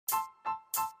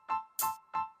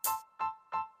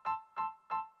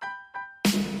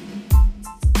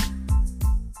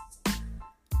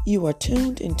You are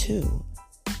tuned into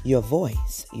Your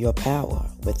Voice, Your Power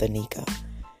with Anika.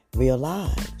 Real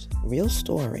lives, real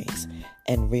stories,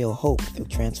 and real hope through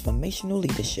transformational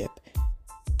leadership.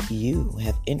 You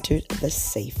have entered the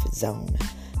safe zone,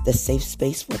 the safe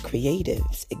space for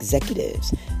creatives,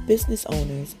 executives, business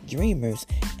owners, dreamers,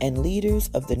 and leaders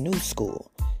of the new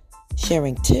school,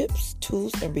 sharing tips,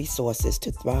 tools, and resources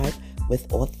to thrive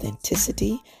with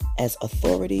authenticity as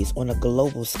authorities on a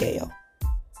global scale.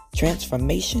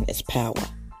 Transformation is power,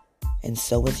 and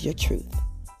so is your truth.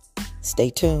 Stay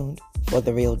tuned for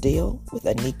The Real Deal with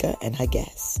Anika and her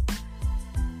guests.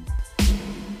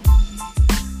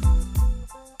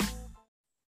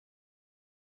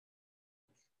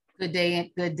 Good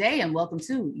day, and welcome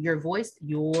to Your Voice,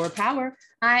 Your Power.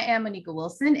 I am Anika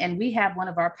Wilson, and we have one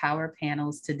of our power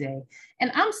panels today.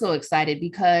 And I'm so excited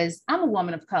because I'm a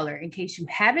woman of color. In case you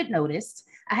haven't noticed,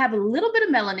 I have a little bit of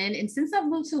melanin, and since I've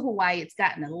moved to Hawaii, it's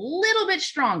gotten a little bit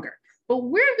stronger. But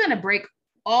we're going to break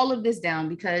all of this down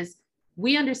because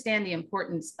we understand the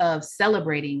importance of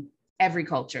celebrating every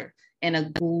culture in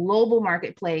a global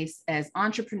marketplace, as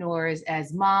entrepreneurs,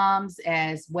 as moms,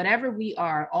 as whatever we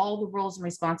are, all the roles and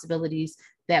responsibilities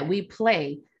that we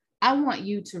play. I want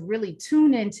you to really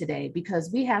tune in today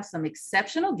because we have some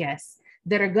exceptional guests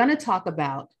that are going to talk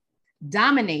about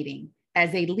dominating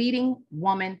as a leading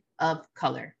woman of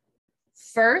color.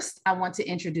 First, I want to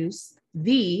introduce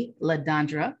the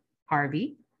LaDondra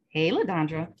Harvey. Hey,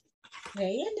 LaDondra.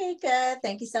 Hey, Anika.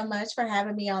 Thank you so much for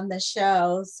having me on the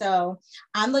show. So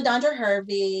I'm LaDondra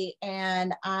Harvey,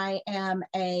 and I am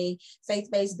a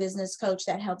faith-based business coach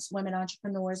that helps women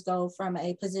entrepreneurs go from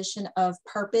a position of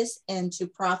purpose into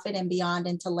profit and beyond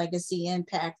into legacy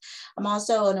impact. I'm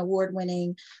also an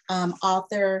award-winning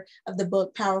author of the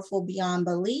book Powerful Beyond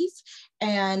Belief,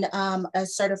 and a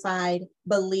certified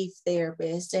belief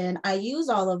therapist. And I use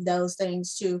all of those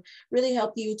things to really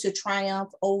help you to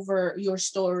triumph over your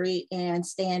story and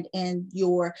stand in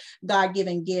your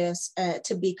God-given gifts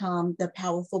to become the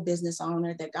powerful business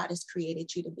owner that God has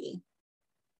created you to be.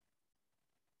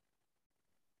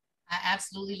 I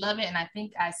absolutely love it. And I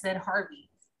think I said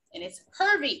Harvey, and it's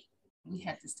Hervey. We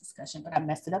had this discussion, but I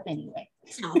messed it up anyway.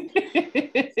 Oh.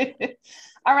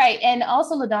 All right. And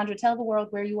also, LaDondra, tell the world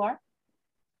where you are.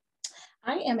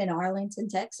 I am in Arlington,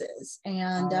 Texas.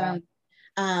 And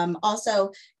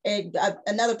also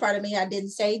another part of me I didn't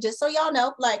say, just so y'all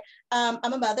know, I'm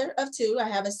a mother of two. I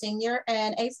have a senior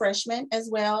and a freshman as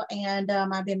well. And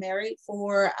I've been married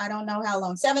for, I don't know how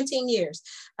long, 17 years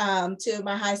to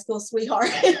my high school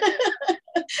sweetheart.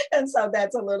 And so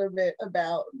that's a little bit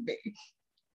about me.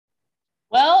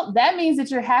 Well, that means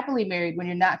that you're happily married when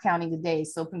you're not counting the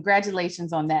days. So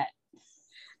congratulations on that.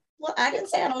 Well, I can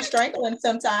say I don't strangle him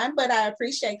sometime, but I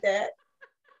appreciate that.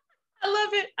 I love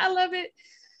it. I love it.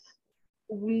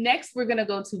 Next, we're going to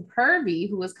go to Hervey,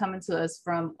 who is coming to us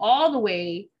from all the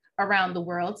way around the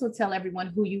world. So tell everyone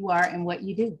who you are and what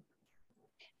you do.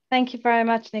 Thank you very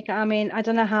much, Nika. I mean, I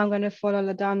don't know how I'm going to follow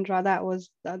LaDondra. That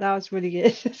was really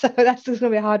good. So that's just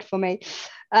going to be hard for me.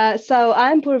 So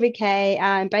I'm Purvi K.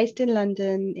 I'm based in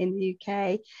London in the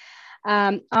UK.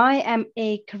 I am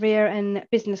a career and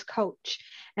business coach,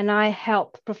 and I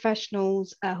help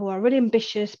professionals who are really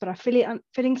ambitious but are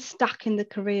feeling stuck in their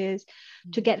careers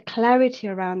to get clarity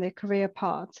around their career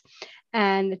paths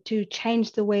and to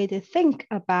change the way they think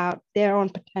about their own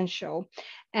potential.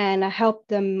 And I help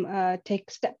them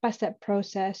take step-by-step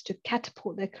process to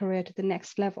catapult their career to the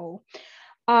next level.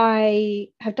 I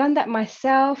have done that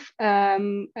myself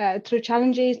through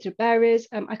challenges, through barriers.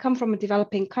 I come from a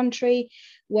developing country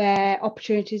where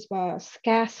opportunities were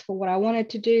scarce for what I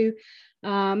wanted to do.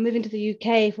 Moving to the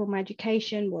UK for my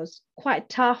education was quite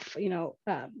tough.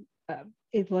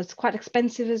 It was quite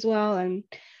expensive as well, and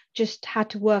just had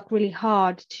to work really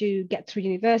hard to get through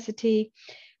university.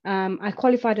 I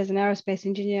qualified as an aerospace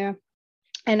engineer,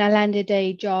 and I landed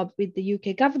a job with the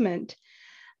UK government.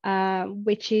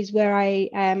 Which is where I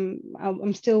am.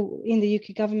 I'm still in the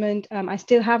UK government. I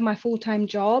still have my full-time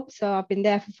job, so I've been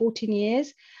there for 14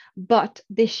 years. But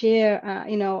this year,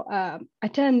 I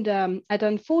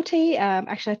done 40.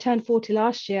 Actually, I turned 40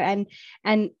 last year,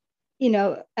 and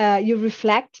you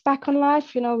reflect back on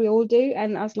life. We all do.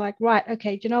 And I was like, right,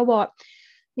 okay, do you know what?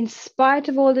 In spite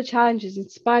of all the challenges, in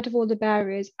spite of all the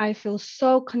barriers, I feel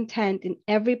so content in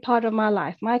every part of my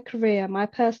life, my career, my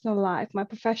personal life, my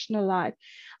professional life.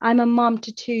 I'm a mom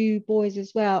to two boys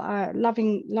as well, a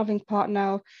loving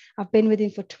partner. I've been with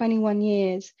him for 21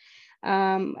 years.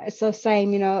 So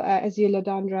same, as you,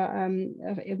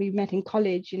 LaDondra, we met in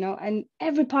college, and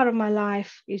every part of my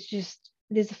life is just,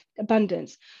 there's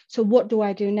abundance. So what do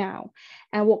I do now?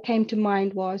 And what came to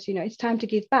mind was, it's time to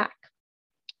give back.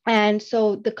 And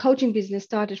so the coaching business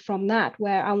started from that,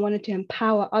 where I wanted to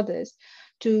empower others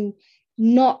to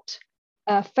not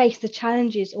face the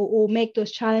challenges, or make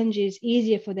those challenges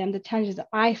easier for them, the challenges that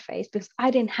I faced, because I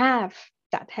didn't have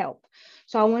that help.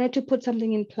 So I wanted to put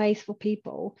something in place for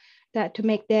people that to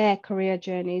make their career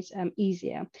journeys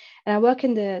easier. And I work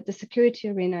in the security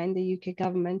arena in the UK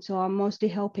government. So I'm mostly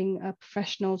helping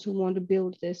professionals who want to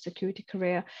build their security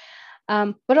career.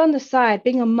 But on the side,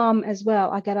 being a mom as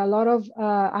well, I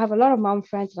have a lot of mom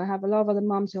friends, and I have a lot of other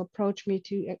moms who approach me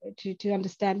to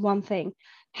understand one thing: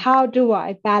 how do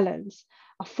I balance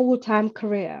a full-time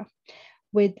career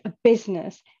with a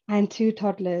business and 2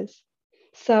 toddlers?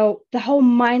 So the whole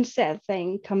mindset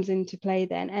thing comes into play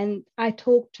then, and I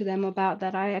talk to them about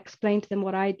that. I explain to them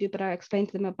what I do, but I explain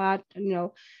to them about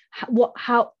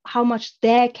how much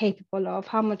they're capable of,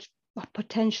 how much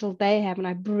potential they have, and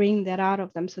I bring that out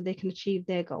of them so they can achieve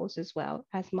their goals as well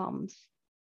as moms.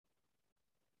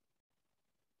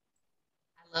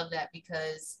 I love that,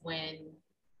 because when,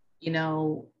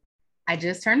 I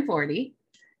just turned 40,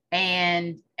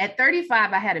 and at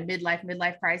 35, I had a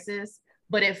midlife crisis.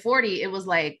 But at 40, it was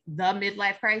like the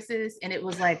midlife crisis. And it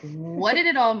was like, what did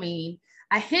it all mean?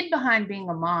 I hid behind being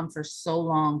a mom for so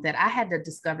long that I had to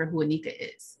discover who Anika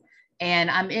is.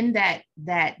 And I'm in that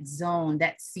zone,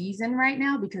 that season right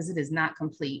now, because it is not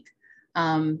complete.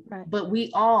 Right. But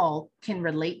we all can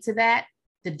relate to that.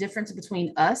 The difference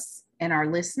between us and our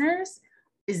listeners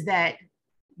is that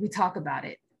we talk about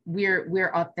it.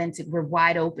 We're authentic, we're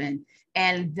wide open.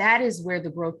 And that is where the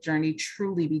growth journey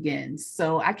truly begins.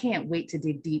 So I can't wait to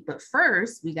dig deep. But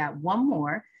first, we got one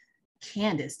more.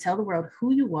 Candace, tell the world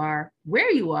who you are,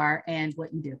 where you are, and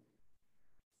what you do.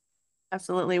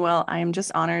 Absolutely. Well, I am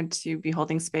just honored to be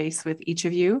holding space with each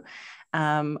of you.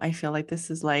 I feel like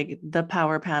this is like the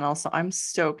power panel. So I'm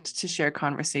stoked to share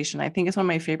conversation. I think it's one of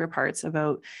my favorite parts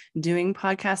about doing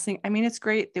podcasting. I mean, it's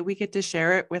great that we get to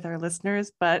share it with our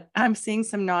listeners, but I'm seeing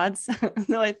some nods.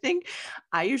 So I think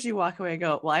I usually walk away and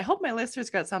go, well, I hope my listeners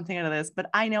got something out of this, but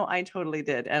I know I totally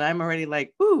did. And I'm already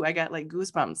like, ooh, I got like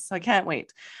goosebumps. So I can't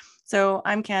wait. So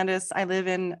I'm Candace. I live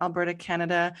in Alberta,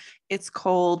 Canada. It's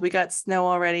cold. We got snow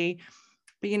already.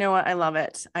 But you know what? I love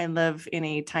it. I live in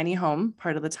a tiny home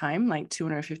part of the time, like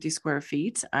 250 square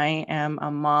feet. I am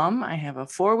a mom. I have a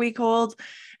 4-week-old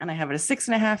and I have a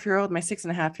 6.5-year-old. My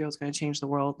 6.5-year-old is going to change the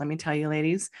world. Let me tell you,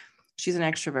 ladies, she's an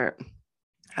extrovert.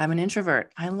 I'm an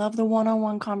introvert. I love the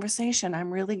one-on-one conversation.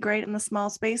 I'm really great in the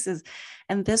small spaces.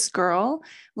 And this girl,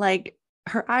 like,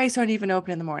 her eyes aren't even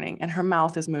open in the morning and her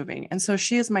mouth is moving. And so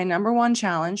she is my number one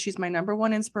challenge. She's my number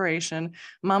one inspiration.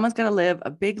 Mama's got to live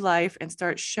a big life and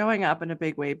start showing up in a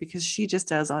big way because she just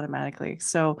does automatically.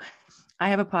 So I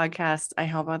have a podcast. I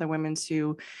help other women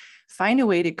to find a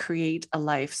way to create a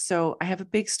life. So I have a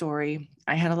big story.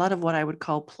 I had a lot of what I would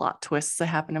call plot twists that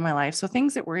happened in my life. So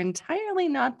things that were entirely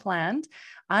not planned,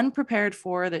 unprepared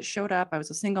for, that showed up. I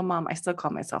was a single mom. I still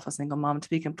call myself a single mom, to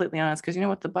be completely honest, because you know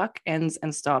what? The buck ends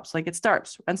and stops. Like it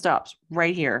starts and stops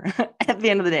right here at the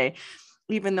end of the day.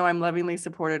 Even though I'm lovingly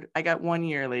supported, I got 1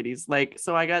 year, ladies. Like,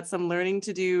 so I got some learning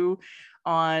to do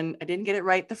I didn't get it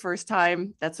right the first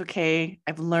time. That's okay.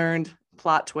 I've learned.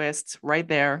 Plot twists right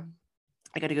there.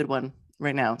 I got a good one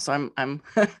right now. So I'm,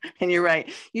 and you're right.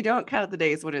 You don't count the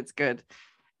days when it's good.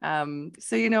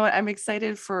 So, you know what, I'm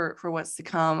excited for what's to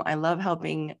come. I love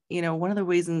helping. One of the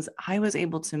reasons I was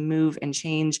able to move and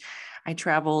change, I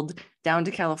traveled down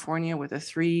to California with a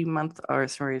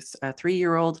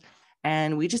 3-year-old,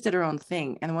 and we just did our own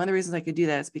thing. And one of the reasons I could do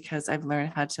that is because I've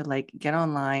learned how to like get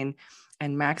online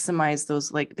and maximize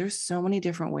those. Like, there's so many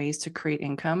different ways to create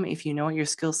income if you know what your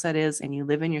skill set is and you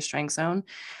live in your strength zone.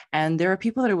 And there are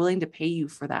people that are willing to pay you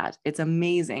for that. It's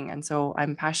amazing. And so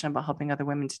I'm passionate about helping other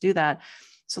women to do that.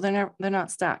 So they're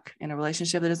not stuck in a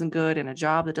relationship that isn't good, in a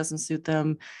job that doesn't suit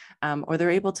them, or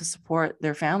they're able to support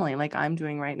their family like I'm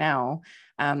doing right now.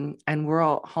 And we're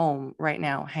all home right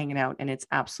now hanging out, and it's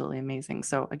absolutely amazing.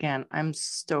 So again, I'm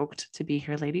stoked to be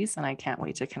here, ladies, and I can't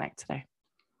wait to connect today.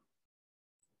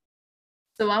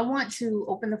 So I want to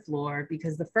open the floor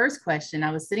because the first question,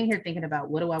 I was sitting here thinking about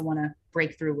what do I want to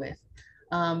break through with?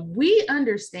 We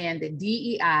understand that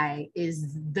DEI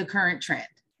is the current trend.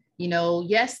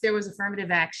 Yes, there was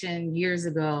affirmative action years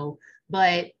ago,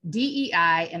 but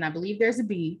DEI, and I believe there's a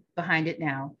B behind it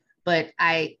now, but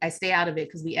I stay out of it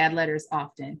because we add letters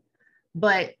often.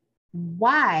 But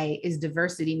why is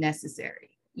diversity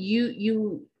necessary?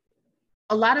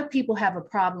 A lot of people have a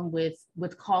problem with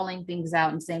calling things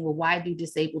out and saying, well, why do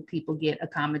disabled people get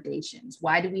accommodations?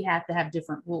 Why do we have to have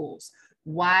different rules?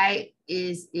 Why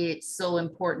is it so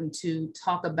important to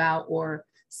talk about or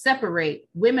separate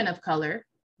women of color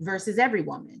versus every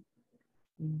woman?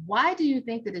 why do you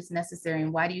think that it's necessary,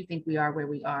 and why do you think we are where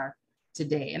we are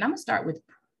today? And I'm gonna start with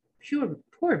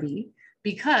Purvi,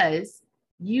 because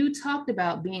you talked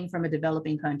about being from a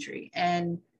developing country,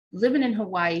 and living in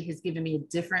Hawaii has given me a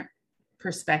different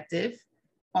perspective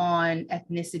on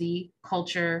ethnicity,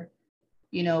 culture,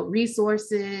 you know,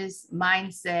 resources,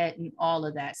 mindset, and all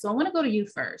of that. So I want to go to you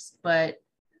first, but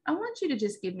I want you to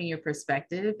just give me your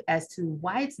perspective as to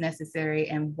why it's necessary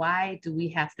and why do we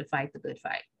have to fight the good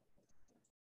fight?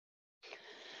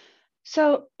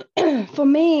 So for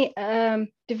me,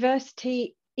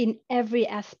 diversity in every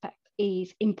aspect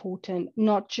is important,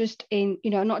 not just in,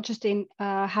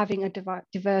 having a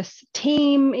diverse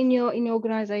team in your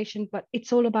organization, but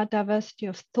it's all about diversity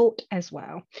of thought as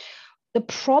well. The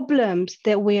problems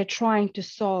that we are trying to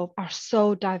solve are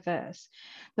so diverse.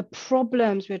 The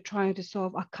problems we're trying to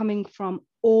solve are coming from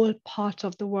all parts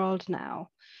of the world now.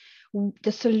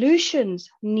 The solutions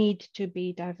need to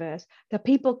be diverse. The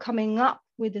people coming up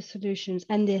with the solutions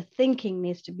and their thinking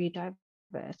needs to be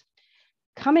diverse.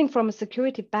 Coming from a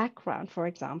security background, for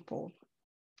example,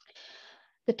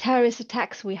 the terrorist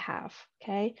attacks we have,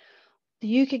 okay?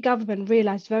 The UK government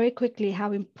realized very quickly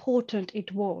how important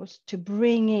it was to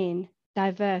bring in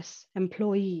diverse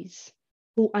employees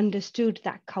who understood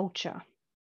that culture,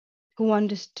 who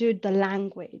understood the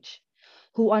language,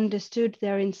 who understood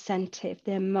their incentive,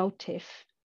 their motive,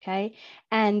 okay?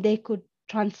 And they could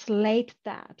translate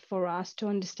that for us to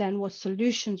understand what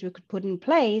solutions we could put in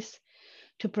place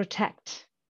to protect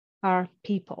our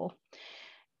people.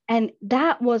 And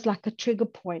that was like a trigger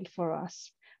point for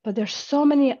us. But there's so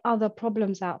many other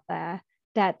problems out there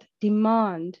that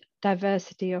demand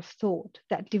diversity of thought,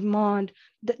 that demand,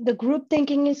 the group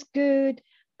thinking is good,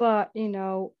 but, you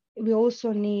know, we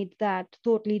also need that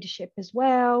thought leadership as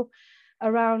well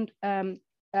around, and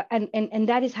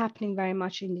that is happening very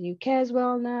much in the UK as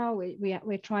well now.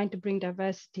 We're trying to bring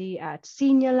diversity at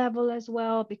senior level as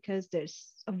well, because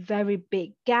there's a very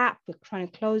big gap. We're trying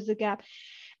to close the gap.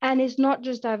 And it's not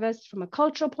just diverse from a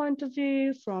cultural point of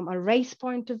view, from a race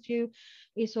point of view,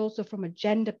 it's also from a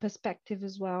gender perspective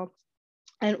as well.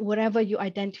 And whatever you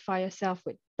identify yourself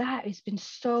with, that has been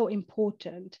so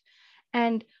important.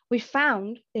 And we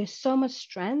found there's so much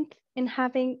strength in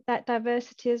having that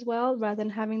diversity as well, rather than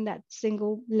having that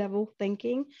single level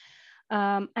thinking.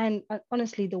 And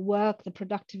honestly, the work, the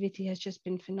productivity has just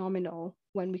been phenomenal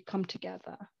when we come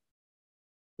together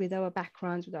with our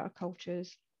backgrounds, with our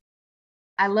cultures.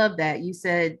 I love that. You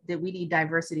said that we need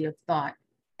diversity of thought.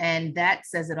 And that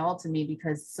says it all to me,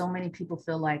 because so many people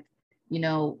feel like, you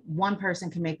know, one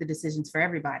person can make the decisions for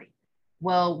everybody.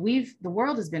 Well, the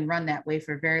world has been run that way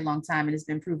for a very long time, and it's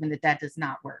been proven that that does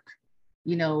not work.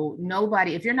 You know,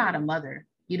 nobody, if you're not a mother,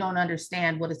 you don't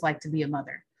understand what it's like to be a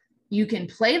mother. You can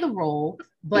play the role,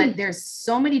 but there's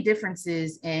so many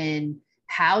differences in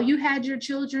how you had your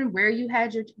children, where you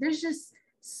had there's just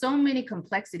so many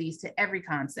complexities to every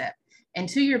concept. And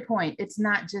to your point, it's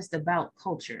not just about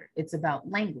culture, it's about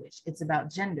language, it's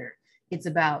about gender, it's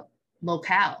about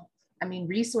locale. I mean,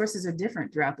 resources are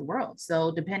different throughout the world.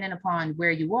 So depending upon where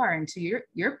you are, and to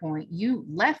your point, you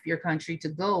left your country to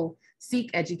go seek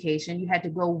education. You had to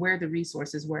go where the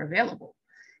resources were available.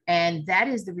 And that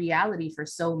is the reality for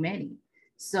so many.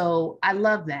 So I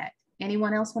love that.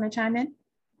 Anyone else want to chime in?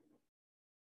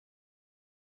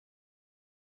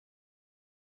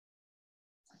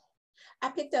 I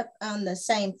picked up on the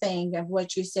same thing of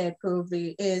what you said,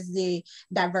 Purvi, is the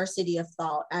diversity of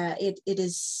thought. It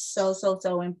is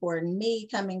so important. Me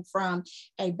coming from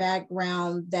a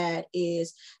background that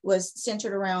was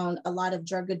centered around a lot of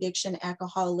drug addiction,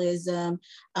 alcoholism,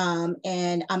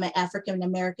 and I'm an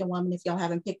African-American woman, if y'all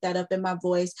haven't picked that up in my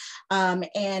voice,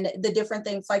 and the different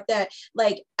things like that.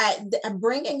 Like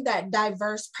bringing that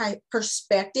diverse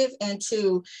perspective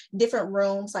into different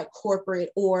rooms like corporate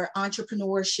or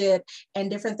entrepreneurship and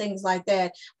different things like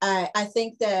that. I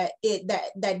think that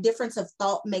that difference of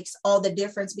thought makes all the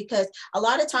difference, because a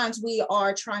lot of times we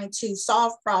are trying to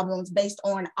solve problems based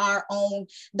on our own,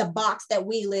 the box that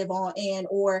we live on in,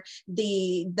 or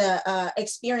the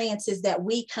experiences that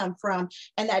we come from.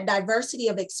 And that diversity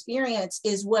of experience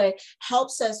is what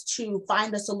helps us to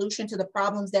find the solution to the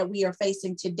problems that we are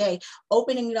facing today.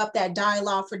 Opening up that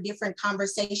dialogue for different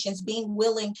conversations, being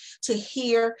willing to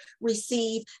hear,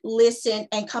 receive, listen,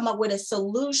 and come up with a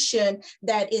solution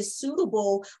that is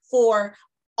suitable for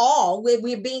all.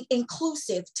 We're being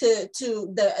inclusive to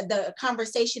the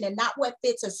conversation, and not what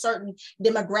fits a certain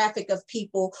demographic of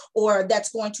people, or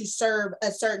that's going to serve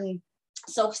a certain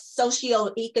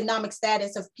socioeconomic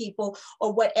status of people,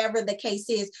 or whatever the case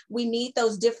is. We need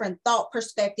those different thought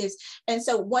perspectives. And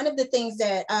so one of the things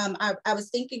that I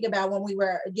was thinking about when we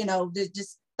were,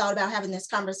 just thought about having this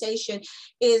conversation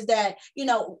is that, you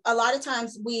know, a lot of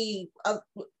times we,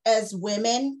 as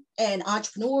women and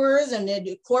entrepreneurs and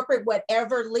corporate,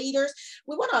 whatever leaders,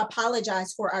 we want to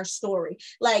apologize for our story.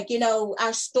 Like, you know,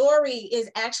 our story is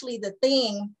actually the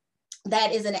thing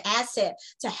that is an asset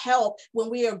to help when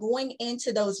we are going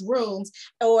into those rooms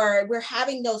or we're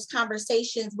having those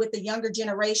conversations with the younger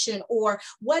generation or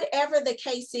whatever the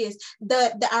case is.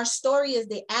 Our story is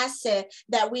the asset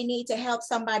that we need to help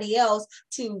somebody else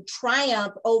to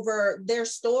triumph over their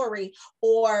story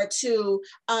or to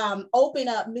open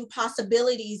up new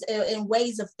possibilities in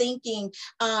ways of thinking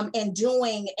and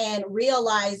doing and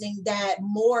realizing that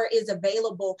more is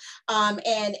available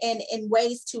and in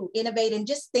ways to innovate and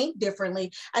just think differently.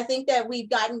 I think that we've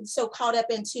gotten so caught up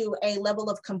into a level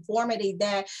of conformity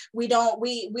that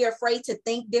we're afraid to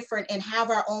think different and have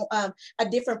our own a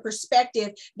different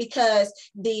perspective because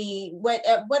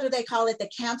what do they call it, the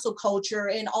cancel culture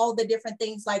and all the different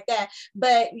things like that.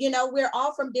 But you know, we're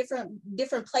all from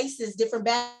different places, different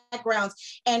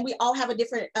backgrounds, and we all have a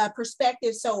different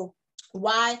perspective. So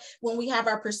why, when we have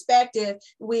our perspective,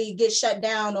 we get shut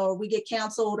down or we get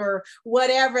canceled or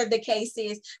whatever the case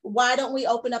is? Why don't we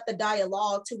open up the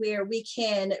dialogue to where we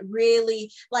can really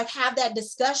like have that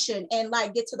discussion and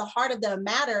like get to the heart of the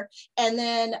matter and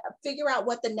then figure out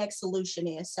what the next solution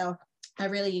is? So I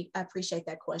really appreciate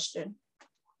that question.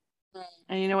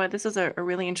 And you know what, this is a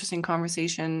really interesting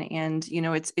conversation. And, you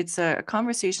know, it's a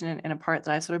conversation in a part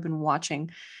that I've sort of been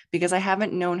watching because I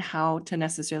haven't known how to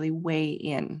necessarily weigh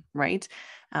in, right?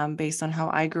 Based on how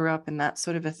I grew up and that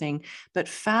sort of a thing, but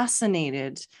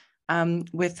fascinated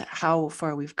with how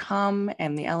far we've come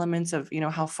and the elements of, you know,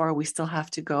 how far we still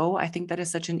have to go. I think that is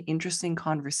such an interesting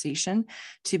conversation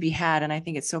to be had. And I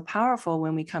think it's so powerful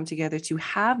when we come together to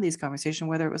have these conversations,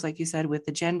 whether it was, like you said, with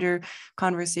the gender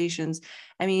conversations.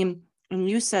 I mean, and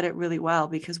you said it really well,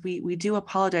 because we do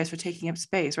apologize for taking up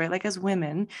space, right? Like as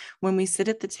women, when we sit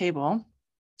at the table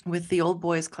with the old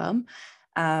boys club,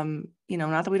 you know,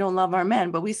 not that we don't love our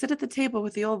men, but we sit at the table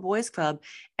with the old boys club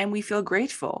and we feel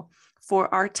grateful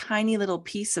for our tiny little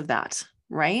piece of that,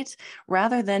 right?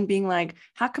 Rather than being like,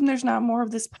 how come there's not more of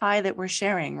this pie that we're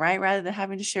sharing, right? Rather than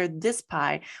having to share this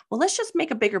pie, well, let's just make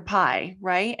a bigger pie,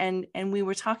 right? And we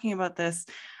were talking about this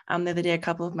the other day, a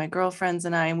couple of my girlfriends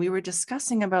and I, and we were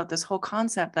discussing about this whole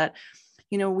concept that,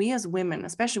 you know, we as women,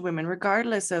 especially women,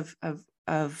 regardless of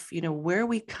you know, where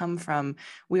we come from,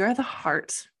 we are the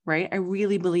heart, right? I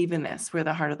really believe in this. We're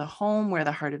the heart of the home. We're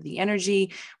the heart of the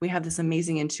energy. We have this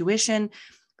amazing intuition.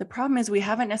 The problem is we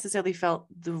haven't necessarily felt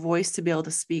the voice to be able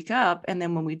to speak up. And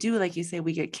then when we do, like you say,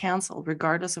 we get canceled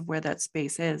regardless of where that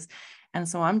space is. And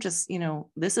so I'm just, you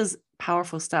know, this is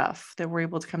powerful stuff that we're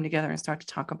able to come together and start to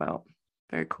talk about.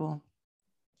 Very cool.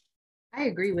 I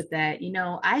agree with that. You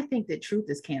know, I think that truth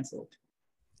is canceled.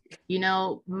 You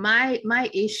know, my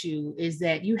issue is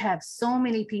that you have so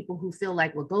many people who feel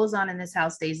like what goes on in this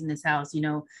house stays in this house. You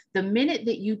know, the minute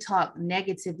that you talk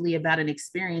negatively about an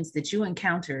experience that you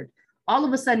encountered, all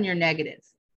of a sudden you're negative.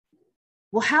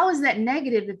 Well, how is that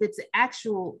negative if it's an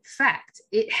actual fact?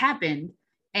 It happened.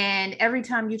 And every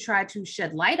time you try to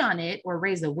shed light on it or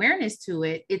raise awareness to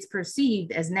it, it's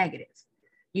perceived as negative,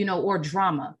 you know, or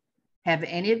drama. Have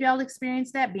any of y'all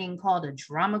experienced that, being called a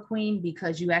drama queen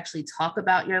because you actually talk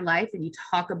about your life and you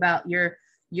talk about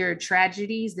your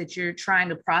tragedies that you're trying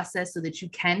to process so that you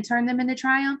can turn them into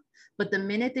triumph? But the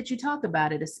minute that you talk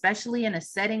about it, especially in a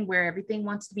setting where everything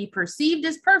wants to be perceived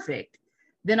as perfect,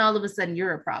 then all of a sudden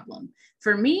you're a problem.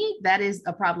 For me, that is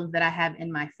a problem that I have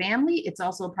in my family. It's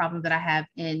also a problem that I have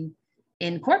in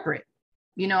corporate.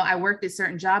 You know, I worked at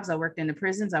certain jobs. I worked in the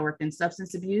prisons. I worked in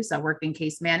substance abuse. I worked in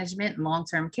case management and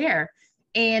long-term care.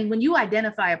 And when you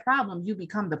identify a problem, you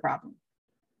become the problem.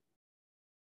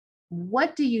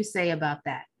 What do you say about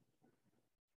that?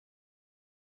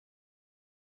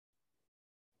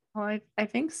 Well, I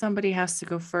think somebody has to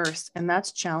go first, and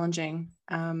that's challenging.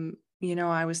 You know,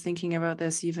 I was thinking about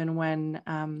this even when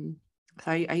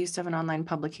I used to have an online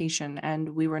publication, and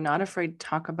we were not afraid to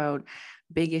talk about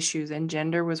big issues, and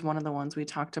gender was one of the ones we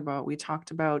talked about. We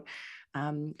talked about,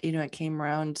 you know, it came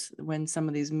around when some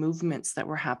of these movements that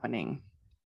were happening,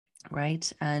 right?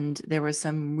 And there were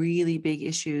some really big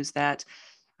issues that,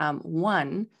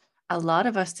 one, a lot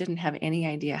of us didn't have any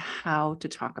idea how to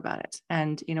talk about it.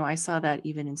 And, you know, I saw that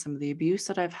even in some of the abuse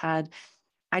that I've had.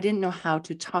 I didn't know how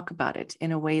to talk about it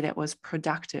in a way that was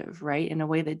productive, right? In a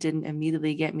way that didn't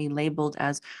immediately get me labeled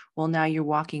as, well, now you're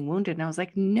walking wounded. And I was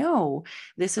like, no,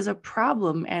 this is a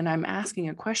problem. And I'm asking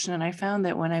a question. And I found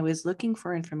that when I was looking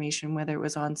for information, whether it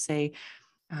was on, say,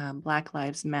 Black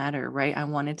Lives Matter, right? I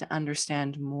wanted to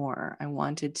understand more. I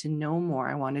wanted to know more.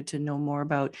 I wanted to know more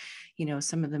about,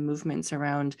 some of the movements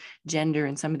around gender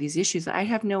and some of these issues. I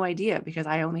have no idea because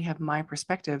I only have my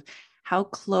perspective, how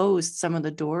closed some of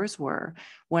the doors were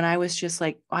when I was just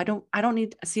like, I don't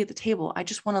need a seat at the table. I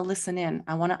just want to listen in.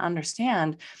 I want to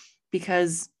understand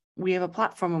because we have a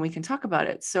platform and we can talk about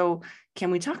it. So can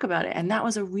we talk about it? And that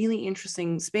was a really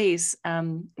interesting space,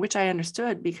 which I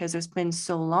understood because there's been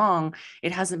so long,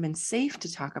 it hasn't been safe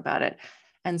to talk about it.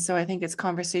 And so I think it's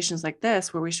conversations like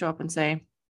this where we show up and say,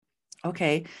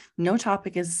 okay, no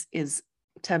topic is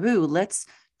taboo. Let's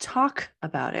talk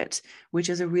about it, which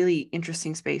is a really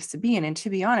interesting space to be in. And to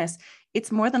be honest,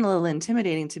 it's more than a little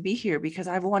intimidating to be here because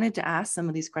I've wanted to ask some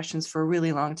of these questions for a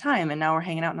really long time. And now we're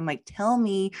hanging out and I'm like, tell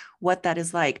me what that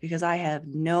is like, because I have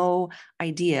no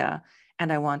idea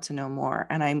and I want to know more.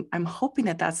 And I'm hoping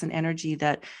that that's an energy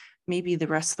that maybe the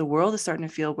rest of the world is starting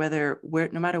to feel,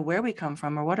 no matter where we come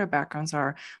from or what our backgrounds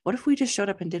are, what if we just showed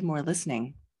up and did more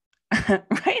listening,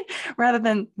 right? Rather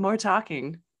than more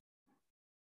talking.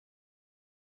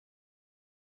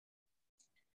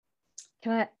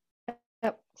 Can I?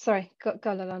 Sorry, go,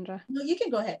 Lalondra. No, you can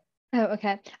go ahead. Oh,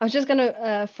 okay. I was just going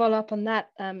to follow up on that,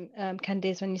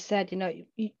 Candice, when you said,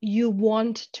 you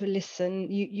want to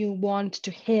listen, you want to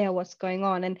hear what's going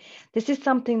on. And this is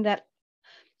something that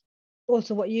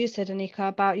also what you said, Anika,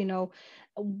 about,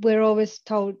 we're always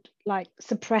told, like,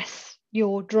 suppress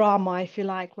your drama, if you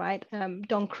like, right?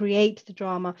 Don't create the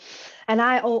drama. And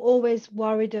I always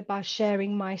worried about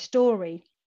sharing my story.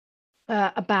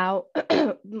 About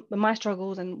my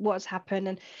struggles and what's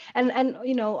happened, and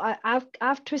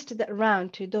I've twisted that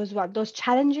around to those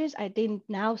challenges. I didn't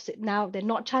now they're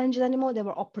not challenges anymore. They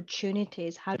were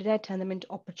opportunities. How did I turn them into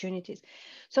opportunities?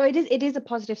 So it is a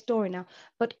positive story now.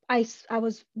 But I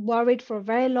was worried for a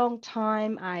very long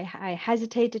time. I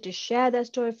hesitated to share that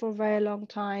story for a very long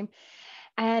time.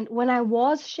 And when I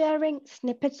was sharing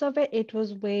snippets of it, it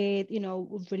was with,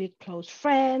 really close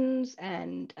friends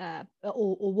and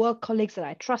or work colleagues that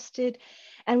I trusted.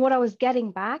 And what I was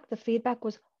getting back, the feedback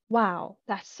was, wow,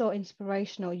 that's so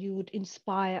inspirational. You would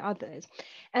inspire others.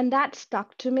 And that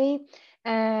stuck to me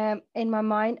in my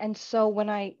mind. And so when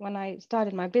I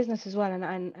started my business as well,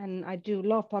 and I do a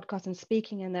lot of podcasts and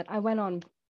speaking, and that I went on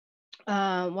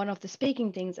one of the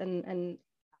speaking things and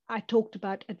I talked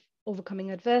about overcoming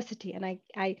adversity, and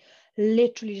I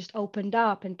literally just opened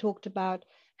up and talked about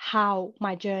how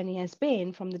my journey has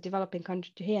been from the developing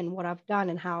country to here and what I've done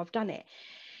and how I've done it.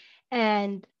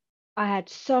 And I had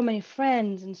so many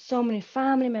friends and so many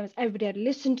family members, everybody had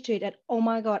listened to it, and oh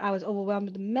my God, I was overwhelmed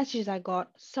with the messages I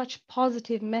got, such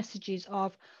positive messages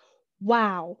of,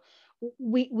 wow,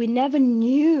 we never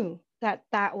knew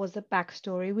that was the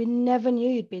backstory. We never knew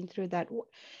you'd been through that.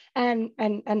 And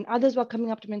others were coming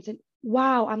up to me and saying,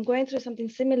 wow, I'm going through something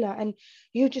similar, and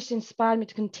you just inspired me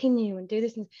to continue and do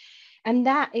this. And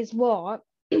that is what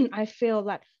I feel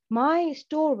that my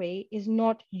story is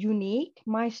not unique.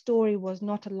 My story was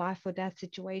not a life or death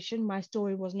situation. My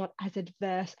story was not as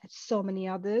adverse as so many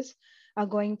others are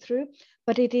going through,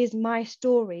 but it is my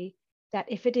story that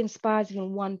if it inspires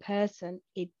even one person,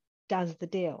 it does the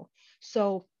deal.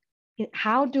 So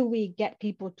how do we get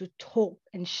people to talk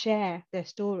and share their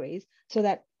stories so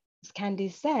that, as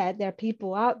Candice said, there are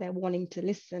people out there wanting to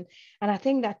listen? And I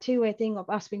think that two-way thing of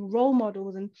us being role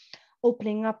models and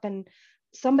opening up, and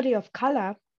somebody of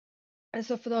color, and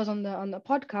so for those on the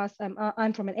podcast,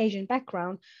 I'm from an Asian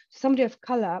background, somebody of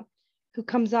color who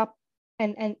comes up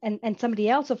and somebody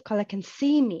else of color can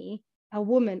see me, a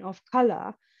woman of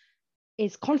color,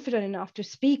 is confident enough to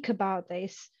speak about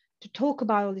this, to talk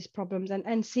about all these problems,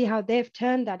 and see how they've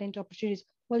turned that into opportunities.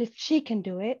 Well, if she can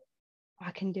do it,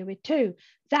 I can do it too.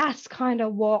 That's kind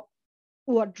of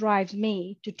what drives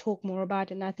me to talk more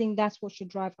about it. And I think that's what should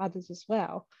drive others as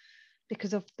well,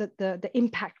 because of the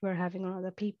impact we're having on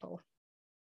other people.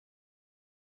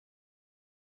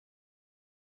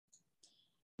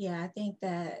 Yeah, I think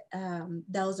that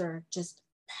those are just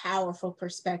powerful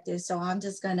perspectives. So I'm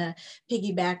just gonna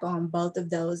piggyback on both of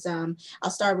those. I'll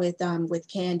start with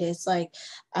Candice. Like,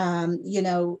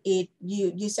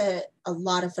 you said a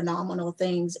lot of phenomenal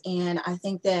things, and I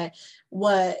think that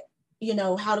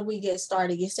how do we get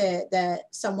started? You said that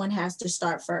someone has to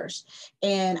start first,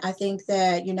 and I think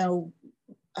that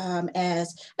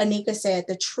as Anika said,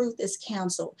 the truth is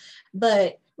counsel,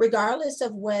 but regardless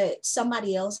of what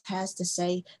somebody else has to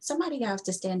say, somebody has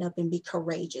to stand up and be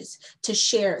courageous to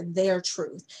share their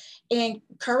truth. And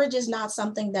courage is not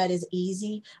something that is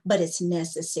easy, but it's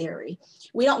necessary.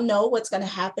 We don't know what's going to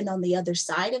happen on the other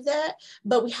side of that,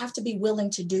 but we have to be willing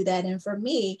to do that. And for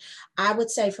me, I would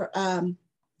say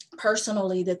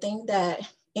personally, the thing that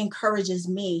encourages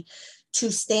me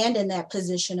to stand in that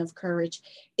position of courage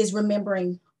is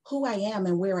remembering who I am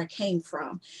and where I came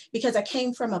from, because I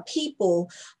came from a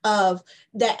people of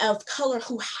color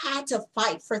who had to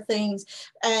fight for things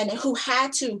and who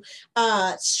had to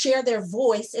share their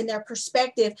voice and their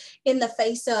perspective in the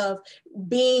face of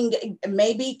being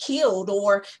maybe killed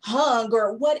or hung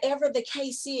or whatever the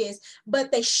case is,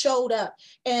 but they showed up.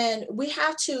 And we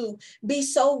have to be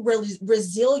so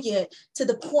resilient to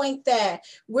the point that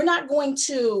we're not going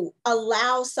to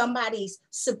allow somebody's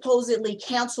supposedly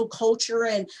cancel culture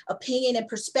and opinion and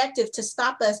perspective to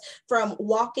stop us from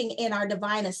walking in our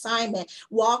divine assignment,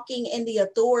 walking in the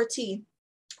authority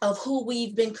of who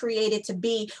we've been created to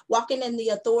be, walking in the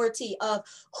authority of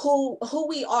who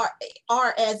we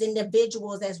are as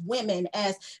individuals, as women,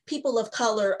 as people of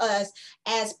color,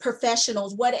 as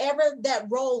professionals, whatever that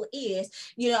role is,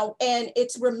 and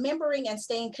it's remembering and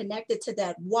staying connected to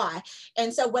that why.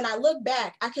 And so when I look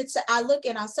back, I look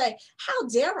and I'll say, how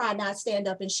dare I not stand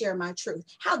up and share my truth?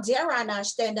 How dare I not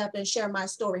stand up and share my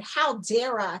story? How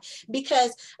dare I?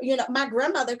 Because, my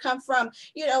grandmother come from,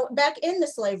 back in the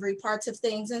slavery parts of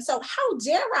things. And so how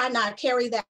dare I not carry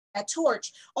that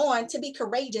torch on to be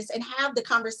courageous and have the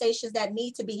conversations that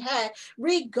need to be had,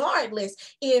 regardless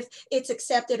if it's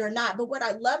accepted or not. But what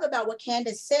I love about what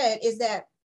Candace said is that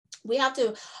we have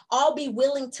to all be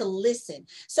willing to listen.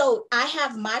 So I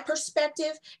have my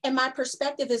perspective, and my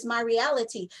perspective is my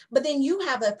reality. But then you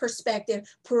have a perspective,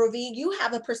 Purvi, you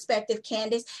have a perspective,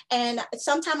 Candace. And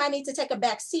sometimes I need to take a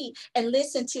back seat and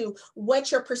listen to what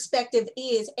your perspective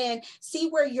is and see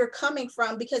where you're coming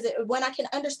from. Because when I can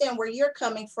understand where you're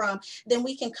coming from, then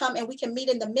we can come and we can meet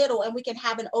in the middle and we can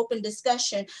have an open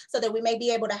discussion so that we may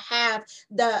be able to have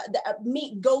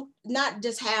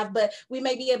but we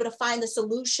may be able to find the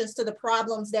solutions to the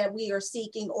problems that we are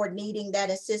seeking or needing that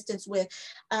assistance with.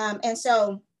 And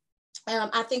so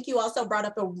I think you also brought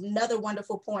up another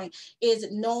wonderful point, is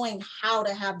knowing how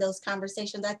to have those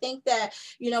conversations. I think that,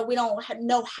 we don't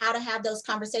know how to have those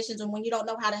conversations. And when you don't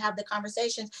know how to have the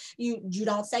conversations, you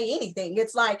don't say anything.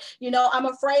 It's like, I'm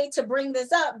afraid to bring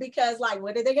this up because, like,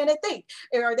 what are they going to think?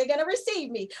 Or are they going to receive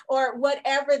me? Or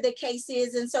whatever the case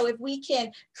is. And so if we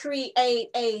can create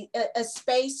a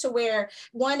space to where,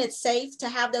 one, it's safe to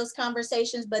have those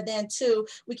conversations, but then two,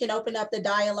 we can open up the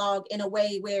dialogue in a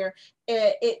way where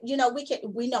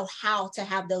we know how to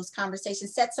have those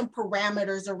conversations, set some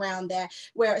parameters around that,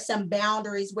 where some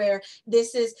boundaries, where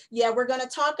this is, we're going to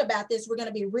talk about this. We're going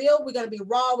to be real. We're going to be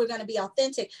raw. We're going to be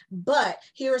authentic. But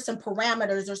here are some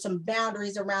parameters or some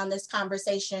boundaries around this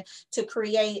conversation to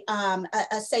create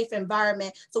a safe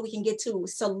environment so we can get to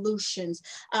solutions.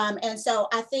 And so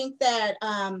I think that,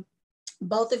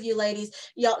 both of you ladies,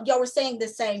 y'all were saying the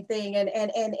same thing, and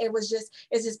it's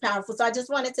just powerful. So I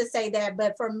just wanted to say that.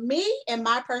 But for me, in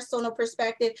my personal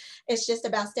perspective, it's just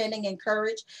about standing in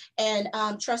courage and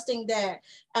trusting that,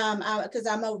 because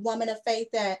I'm a woman of faith,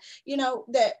 that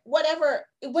that whatever,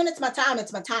 when it's my time,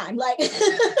 it's my time. Like,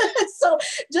 so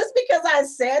just because I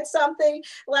said something,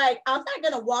 like, I'm not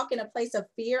gonna walk in a place of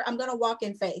fear. I'm gonna walk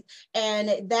in faith,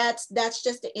 and that's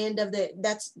just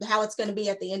that's how it's gonna be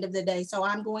at the end of the day. So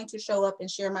I'm going to show up and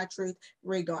share my truth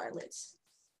regardless.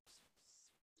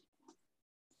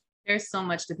 There's so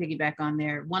much to piggyback on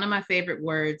there. One of my favorite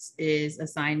words is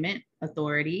assignment,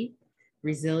 authority,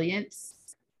 resilience,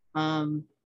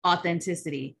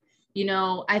 authenticity.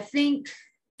 I think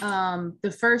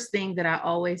the first thing that I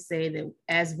always say that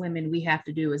as women we have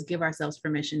to do is give ourselves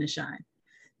permission to shine.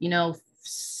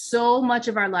 So much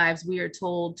of our lives we are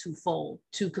told to fold,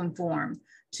 to conform,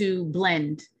 to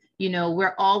blend.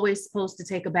 We're always supposed to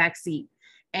take a back seat.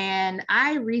 And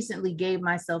I recently gave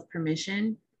myself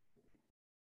permission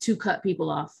to cut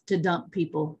people off, to dump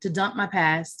people, to dump my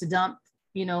past, to dump,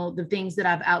 the things that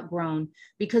I've outgrown.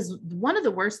 Because one of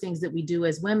the worst things that we do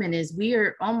as women is we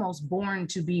are almost born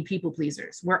to be people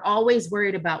pleasers. We're always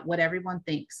worried about what everyone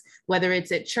thinks, whether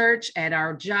it's at church, at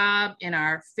our job, in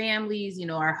our families,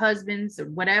 our husbands or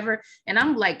whatever. And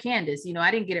I'm like Candace,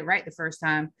 I didn't get it right the first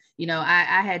time.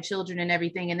 I had children and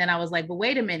everything. And then I was like, but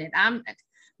wait a minute, and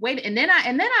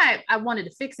then I wanted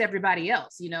to fix everybody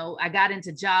else. I got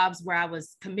into jobs where I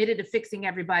was committed to fixing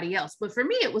everybody else. But for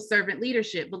me, it was servant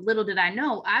leadership. But little did I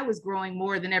know I was growing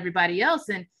more than everybody else.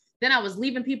 And then I was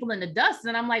leaving people in the dust.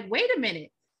 And I'm like, wait a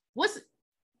minute,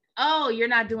 you're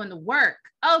not doing the work.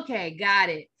 Okay, got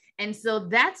it. And so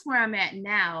that's where I'm at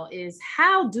now, is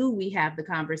how do we have the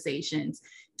conversations?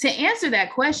 To answer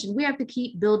that question, we have to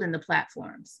keep building the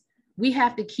platforms. We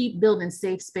have to keep building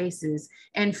safe spaces.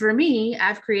 And for me,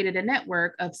 I've created a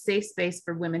network of safe space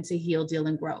for women to heal, deal,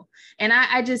 and grow. And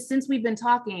I just, since we've been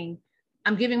talking,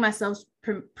 I'm giving myself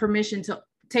permission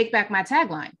take back my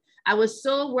tagline. I was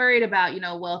so worried about,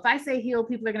 well, if I say heal,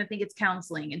 people are going to think it's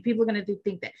counseling and people are going to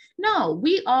think that. No,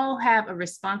 we all have a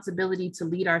responsibility to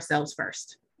lead ourselves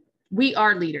first. We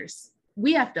are leaders.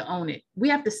 We have to own it. We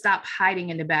have to stop hiding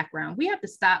in the background. We have to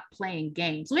stop playing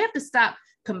games. We have to stop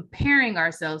comparing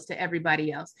ourselves to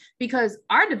everybody else, because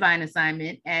our divine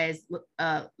assignment, as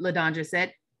LaDondra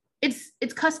said, it's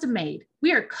custom made.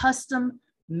 We are custom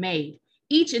made.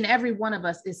 Each and every one of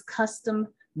us is custom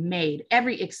made.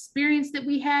 Every experience that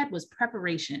we had was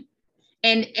preparation.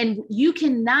 And you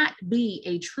cannot be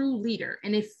a true leader,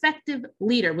 an effective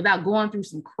leader, without going through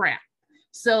some crap.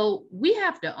 So we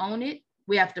have to own it.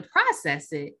 We have to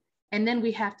process it. And then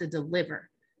we have to deliver.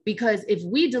 Because if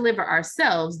we deliver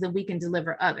ourselves, then we can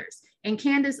deliver others. And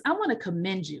Candace, I want to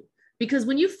commend you, because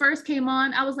when you first came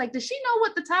on, I was like, does she know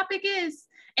what the topic is?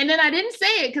 And then I didn't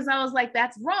say it because I was like,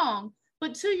 that's wrong.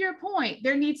 But to your point,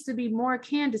 there needs to be more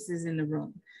Candaces in the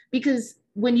room, because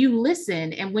when you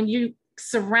listen and when you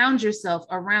surround yourself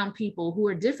around people who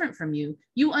are different from you,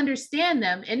 you understand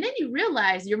them. And then you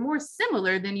realize you're more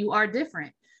similar than you are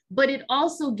different. But it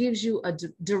also gives you a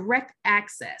direct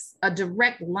access, a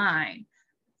direct line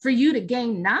for you to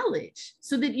gain knowledge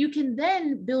so that you can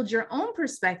then build your own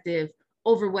perspective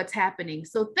over what's happening.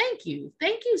 So thank you.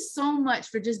 Thank you so much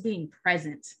for just being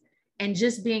present and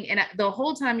just being, and the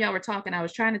whole time y'all were talking, I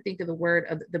was trying to think of the word,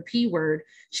 of the P word.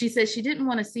 She said she didn't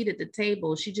want a seat at the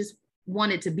table. She just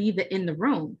wanted to be in the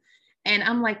room. And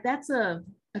I'm like, I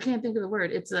can't think of the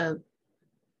word. It's a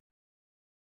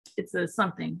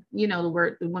something, the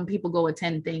word when people go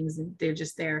attend things and they're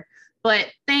just there. But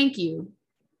thank you.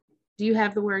 Do you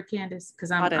have the word, Candace? Because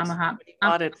I'm a hot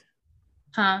audit.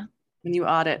 Huh? When you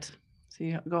audit. So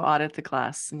you go audit the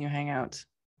class and you hang out.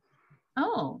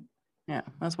 Oh. Yeah,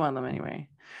 that's one of them anyway.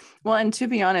 Well, and to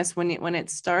be honest, when it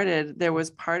started, there was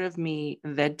part of me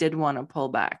that did want to pull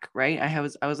back, right? I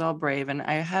was all brave, and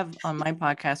I have on my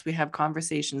podcast, we have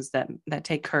conversations that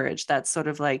take courage. That's sort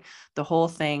of like the whole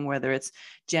thing, whether it's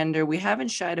gender, we haven't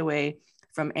shied away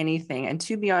from anything. And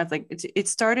to be honest, like it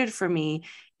started for me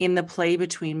in the play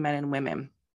between men and women,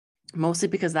 mostly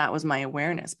because that was my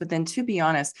awareness. But then to be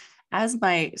honest, as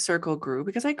my circle grew,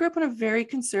 because I grew up in a very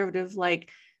conservative, like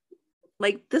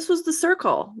this was the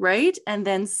circle, right? And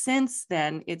then since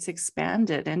then it's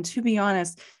expanded. And to be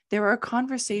honest, there are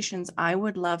conversations I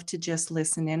would love to just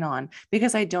listen in on,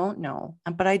 because I don't know,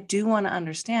 but I do want to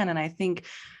understand. And I think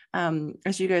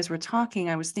as you guys were talking,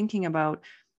 I was thinking about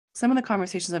some of the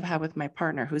conversations I've had with my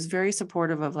partner, who's very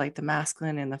supportive of like the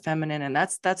masculine and the feminine. And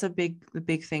that's a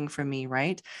big thing for me,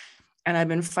 right? And I've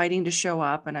been fighting to show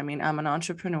up. And I mean, I'm an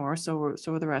entrepreneur, so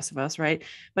are the rest of us, right?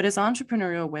 But as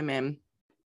entrepreneurial women,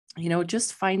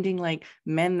 just finding like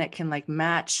men that can like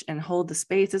match and hold the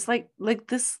space. It's like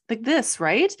this,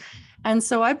 right? And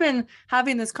so I've been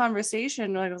having this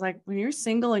conversation. I was like, when you're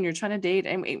single and you're trying to date,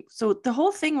 so the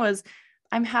whole thing was,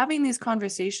 I'm having these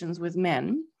conversations with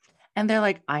men, and they're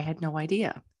like, I had no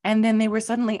idea. And then they were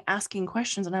suddenly asking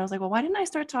questions. And I was like, well, why didn't I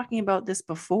start talking about this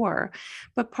before?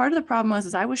 But part of the problem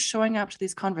was I was showing up to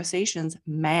these conversations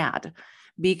mad,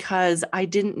 because I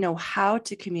didn't know how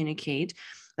to communicate,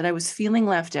 that I was feeling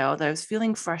left out, that I was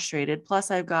feeling frustrated.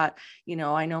 Plus I've got,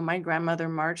 I know my grandmother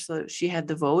marched, so she had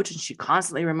the vote, and she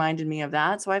constantly reminded me of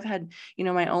that. So I've had,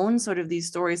 my own sort of these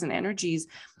stories and energies.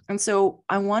 And so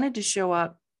I wanted to show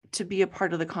up to be a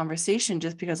part of the conversation,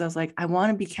 just because I was like, I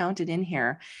want to be counted in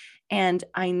here. And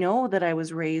I know that I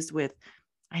was raised with,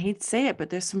 I hate to say it, but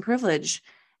there's some privilege.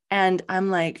 And I'm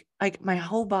like my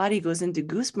whole body goes into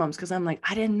goosebumps, because I'm like,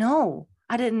 I didn't know.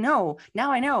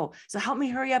 Now I know. So help me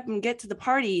hurry up and get to the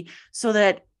party so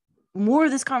that more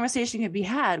of this conversation can be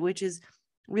had, which is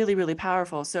really, really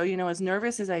powerful. So, as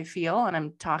nervous as I feel, and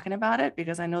I'm talking about it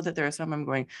because I know that there are some I'm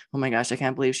going, oh my gosh, I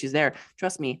can't believe she's there.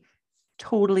 Trust me,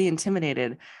 totally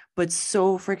intimidated, but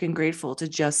so freaking grateful to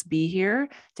just be here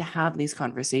to have these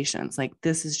conversations. Like,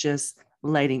 this is just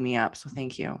lighting me up. So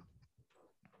thank you.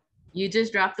 You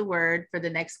just dropped the word for the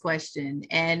next question.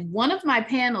 And one of my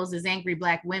panels is Angry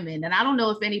Black Women. And I don't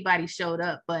know if anybody showed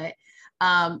up, but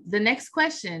the next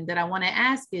question that I want to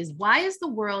ask is, why is the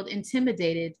world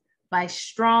intimidated by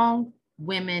strong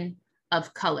women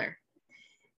of color?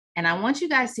 And I want you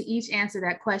guys to each answer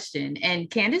that question. And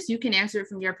Candace, you can answer it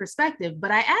from your perspective.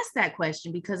 But I asked that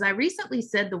question because I recently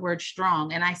said the word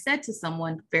strong. And I said to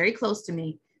someone very close to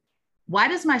me, why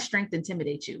does my strength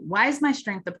intimidate you? Why is my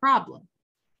strength a problem?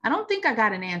 I don't think I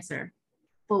got an answer,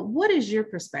 but what is your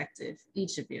perspective,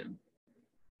 each of you?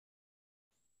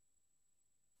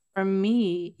 For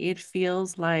me, it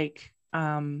feels like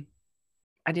I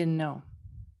didn't know.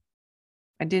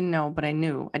 I didn't know, but I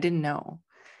knew I didn't know.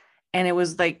 And it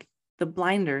was like the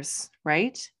blinders,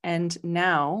 right? And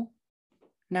now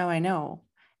I know.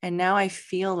 And now I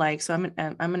feel like, so I'm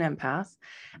an empath,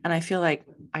 and I feel like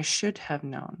I should have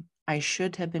known. I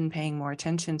should have been paying more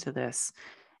attention to this.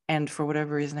 And for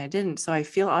whatever reason, I didn't. So I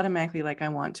feel automatically like I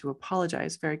want to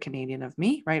apologize. Very Canadian of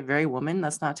me, right? Very woman.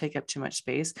 Let's not take up too much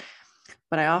space.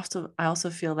 But I also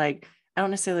feel like I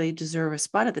don't necessarily deserve a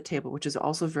spot at the table, which is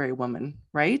also very woman,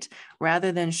 right?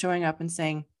 Rather than showing up and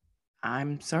saying,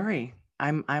 I'm sorry.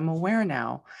 I'm aware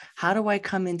now. How do I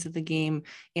come into the game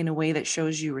in a way that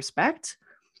shows you respect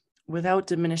without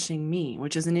diminishing me,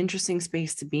 which is an interesting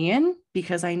space to be in,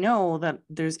 because I know that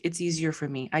it's easier for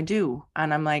me. I do.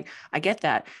 And I'm like, I get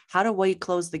that. How do we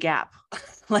close the gap?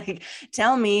 Like,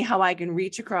 tell me how I can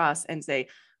reach across and say,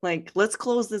 like, let's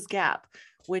close this gap,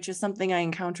 which is something I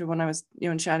encountered when I was,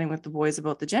 chatting with the boys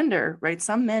about the gender, right?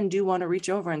 Some men do want to reach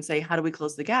over and say, how do we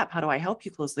close the gap? How do I help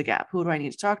you close the gap? Who do I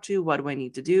need to talk to? What do I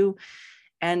need to do?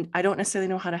 And I don't necessarily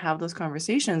know how to have those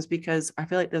conversations, because I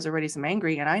feel like there's already some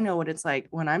angry. And I know what it's like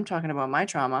when I'm talking about my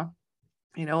trauma,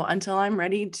 until I'm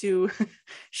ready to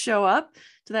show up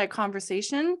to that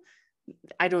conversation,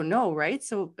 I don't know. Right.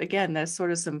 So again, there's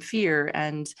sort of some fear,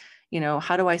 and,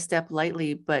 how do I step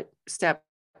lightly, but step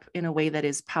in a way that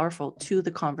is powerful to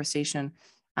the conversation,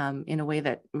 in a way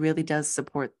that really does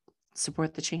support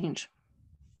the change.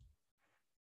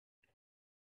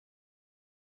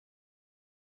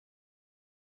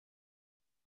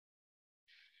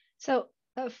 So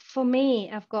for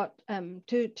me, I've got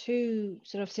two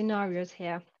sort of scenarios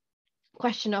here.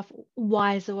 Question of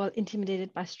why is the world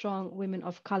intimidated by strong women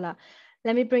of color?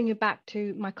 Let me bring you back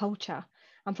to my culture.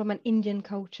 I'm from an Indian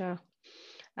culture.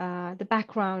 The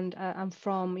background I'm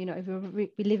from, we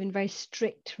live in very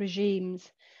strict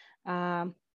regimes,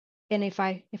 and if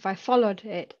I followed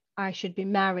it, I should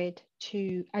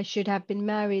have been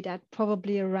married at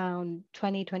probably around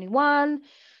 2021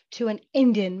 to an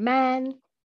Indian man,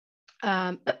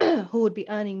 who would be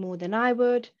earning more than I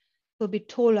would, who would be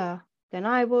taller than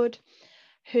I would,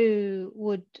 who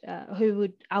would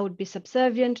I would be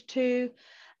subservient to,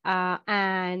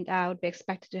 and I would be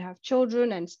expected to have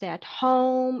children and stay at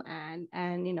home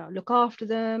and look after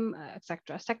them,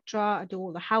 etc., etc. Do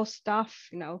all the house stuff,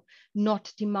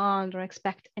 not demand or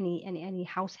expect any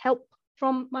house help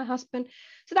from my husband.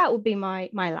 So that would be my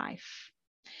life.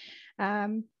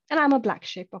 And I'm a black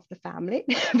sheep of the family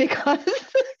because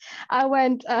I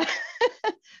went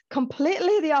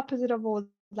completely the opposite of all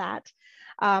that.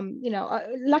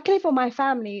 Luckily for my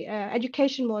family,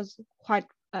 education was quite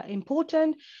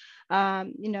important.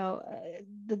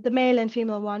 The male and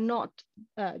female were not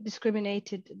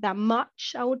discriminated that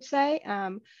much, I would say.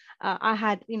 I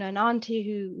had, an auntie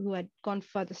who had gone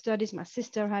further studies. My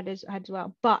sister had as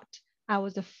well, but I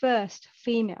was the first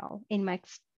female in my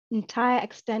entire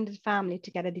extended family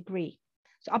to get a degree.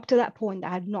 So up to that point,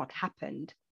 that had not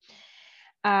happened.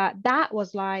 That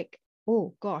was like,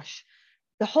 oh gosh,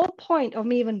 the whole point of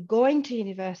me even going to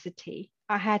university,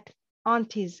 I had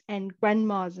aunties and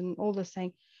grandmas and all those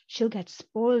saying, she'll get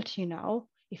spoiled,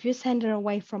 if you send her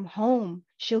away from home,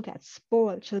 she'll get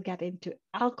spoiled, she'll get into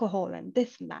alcohol and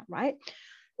this and that, right?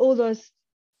 All that's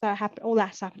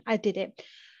happened. I did it.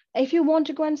 If you want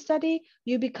to go and study,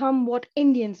 you become what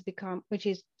Indians become, which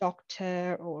is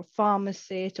doctor or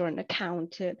pharmacist or an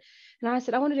accountant. And I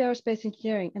said, I want to do aerospace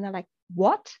engineering. And they're like,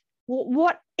 what?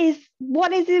 What is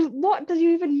it? What do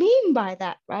you even mean by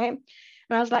that, right?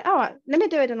 And I was like, all right, let me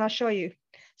do it and I'll show you.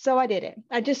 So I did it.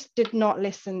 I just did not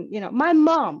listen. My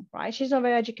mom, right? She's not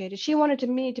very educated. She wanted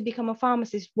me to become a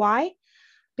pharmacist. Why?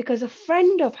 Because a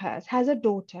friend of hers has a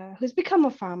daughter who's become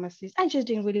a pharmacist and she's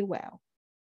doing really well.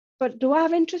 But do I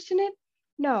have interest in it?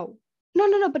 No,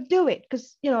 but do it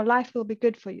because, life will be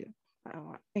good for you.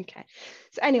 Oh, okay.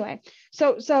 So anyway,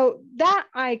 so that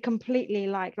I completely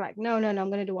like, no, I'm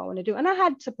going to do what I want to do. And I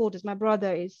had supporters. My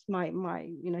brother is my,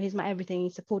 he's my everything. He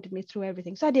supported me through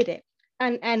everything. So I did it.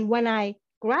 And when I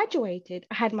graduated,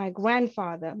 I had my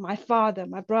grandfather, my father,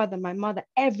 my brother, my mother,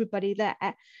 everybody there.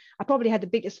 I probably had the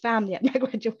biggest family at my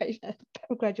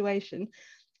graduation.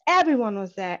 Everyone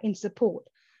was there in support,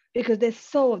 because they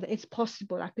saw that it's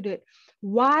possible, I could do it.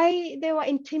 Why they were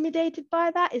intimidated by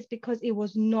that is because it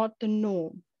was not the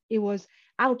norm. It was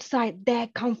outside their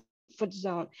comfort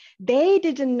zone. They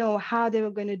didn't know how they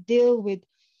were going to deal with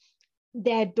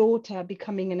their daughter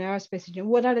becoming an aerospace engineer.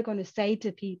 What are they going to say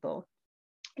to people?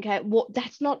 Okay,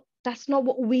 that's not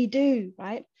what we do,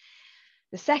 right?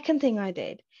 The second thing I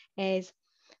did is,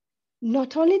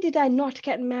 not only did I not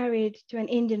get married to an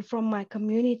Indian from my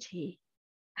community,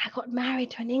 I got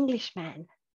married to an Englishman.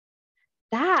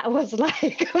 that was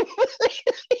like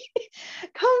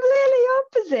completely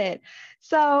opposite.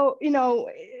 So,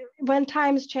 when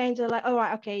times change, they're like, all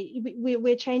right, okay,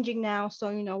 we're changing now.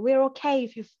 So, we're okay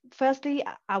if you, firstly,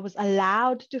 I was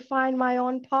allowed to find my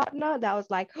own partner. That was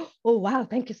like, oh, wow,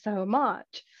 thank you so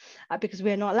much. Because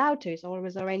we're not allowed to. It's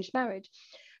always arranged marriage.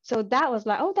 So that was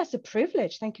like, oh, that's a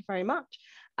privilege. Thank you very much.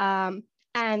 And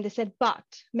they said, but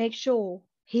make sure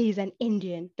he's an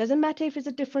Indian. Doesn't matter if it's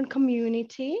a different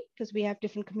community, because we have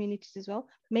different communities as well.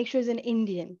 Make sure he's an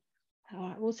Indian. All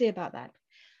right, we'll see about that.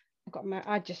 I got married.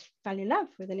 I just fell in love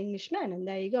with an Englishman, and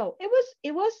there you go.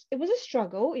 It was a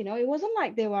struggle. It wasn't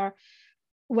like they were.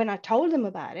 When I told them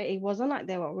about it, it wasn't like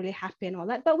they were really happy and all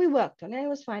that. But we worked on it. It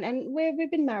was fine, and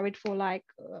we've been married for like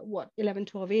 11,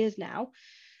 12 years now,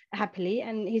 happily,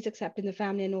 and he's accepting the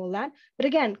family and all that. But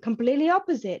again, completely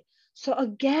opposite. So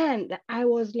again, I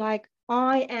was like,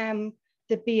 I am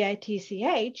the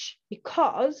BITCH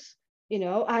because,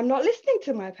 I'm not listening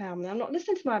to my family. I'm not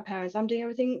listening to my parents. I'm doing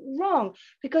everything wrong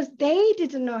because they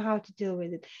didn't know how to deal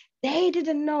with it. They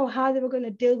didn't know how they were going to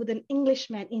deal with an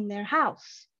Englishman in their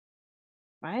house,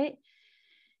 right?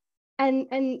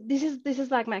 And this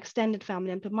is like my extended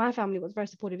family, and my family was very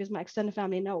supportive. It's my extended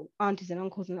family, no aunties and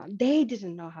uncles, and that. They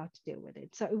didn't know how to deal with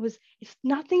it. So it's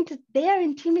nothing to, they're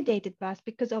intimidated by us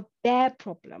because of their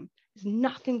problem. It's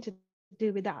nothing to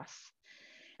do with us.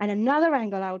 And another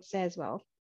angle I would say as well,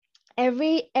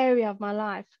 every area of my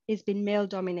life has been male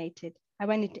dominated. I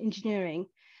went into engineering,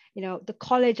 the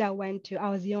college I went to, I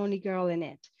was the only girl in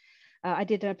it. I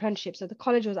did an apprenticeship. So the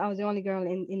college I was the only girl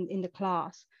in the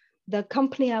class. The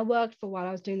company I worked for while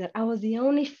I was doing that, I was the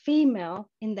only female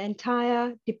in the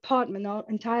entire department, the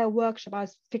entire workshop. I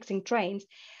was fixing trains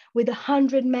with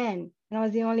 100 men, and I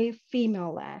was the only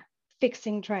female there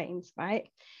fixing trains, right?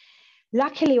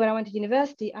 Luckily, when I went to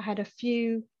university, I had a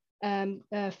few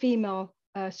female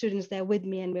students there with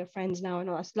me, and we're friends now and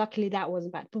all that. So luckily, that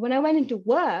wasn't bad. But when I went into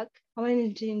work, I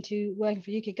went into working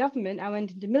for UK government, I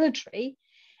went into military,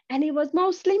 and it was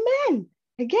mostly men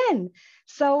again.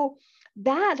 So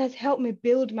that has helped me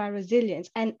build my resilience.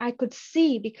 And I could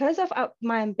see, because of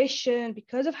my ambition,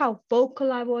 because of how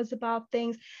vocal I was about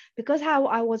things, because how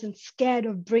I wasn't scared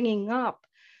of bringing up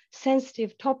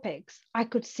sensitive topics, I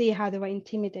could see how they were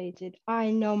intimidated.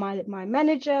 I know my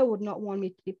manager would not want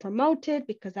me to be promoted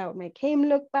because that would make him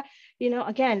look bad.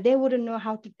 Again, they didn't know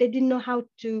how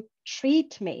to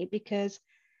treat me because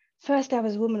first I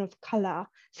was a woman of color.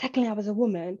 Secondly, I was a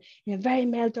woman in a very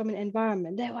male dominant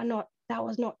environment. That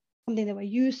was not something they were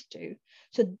used to.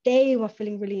 So they were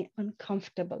feeling really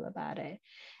uncomfortable about it.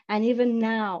 And even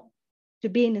now, to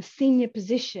be in a senior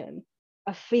position,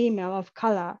 a female of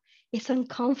color, it's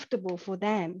uncomfortable for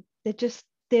them.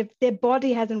 Their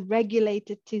body hasn't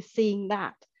regulated to seeing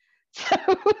that. So,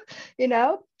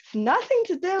 it's nothing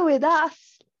to do with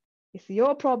us. It's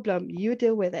your problem. You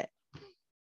deal with it.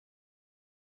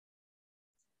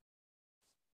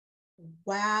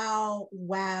 Wow,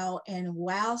 and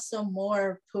wow some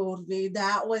more, Purvi.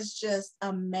 That was just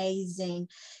amazing.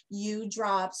 You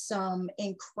dropped some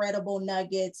incredible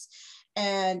nuggets,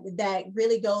 and that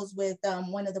really goes with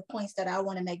one of the points that I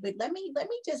want to make. But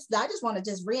I just want to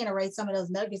just reiterate some of those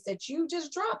nuggets that you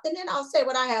just dropped, and then I'll say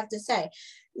what I have to say.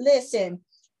 Listen,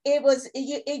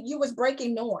 you was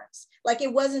breaking norms. Like,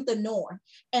 it wasn't the norm.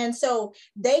 And so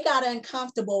they got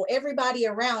uncomfortable. Everybody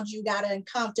around you got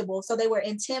uncomfortable. So they were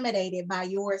intimidated by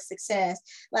your success.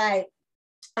 Like,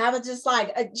 I was just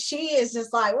like, she is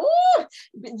just like, ooh,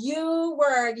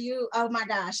 oh my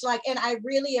gosh. Like, and I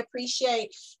really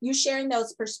appreciate you sharing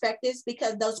those perspectives,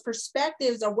 because those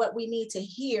perspectives are what we need to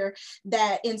hear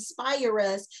that inspire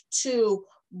us to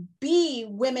be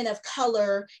women of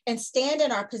color and stand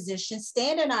in our position,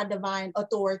 stand in our divine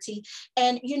authority.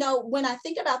 And, when I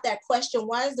think about that question,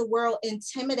 why is the world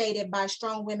intimidated by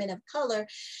strong women of color?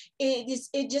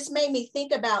 It just made me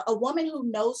think about a woman who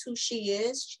knows who she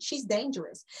is. She's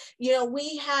dangerous.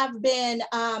 We have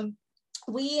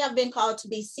been called to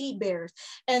be seed bearers.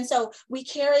 And so we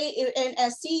carry, and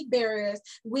as seed bearers,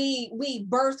 we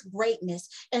birth greatness.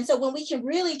 And so when we can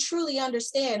really truly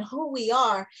understand who we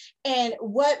are and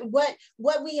what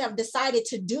we have decided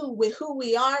to do with who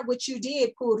we are, which you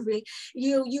did, Purvi,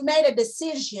 you made a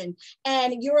decision,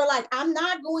 and you were like, I'm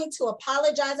not going to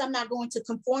apologize. I'm not going to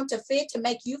conform to fit to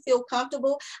make you feel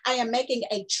comfortable. I am making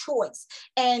a choice.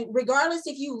 And regardless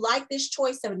if you like this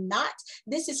choice or not,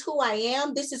 this is who I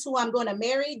am. This is who I'm going to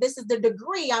marry. This is the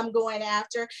degree I'm going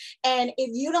after. And if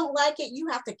you don't like it, you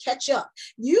have to catch up.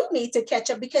 You need to catch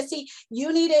up, because see,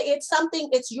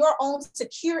 it's your own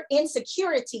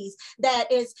insecurities that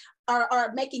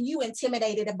are making you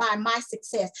intimidated by my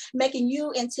success, making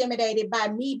you intimidated by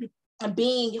me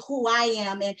being who I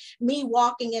am and me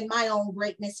walking in my own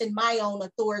greatness and my own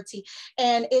authority.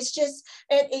 And it's just,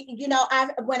 you know,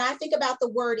 when I think about the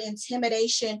word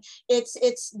intimidation,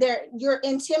 it's there, you're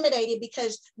intimidated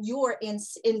because you're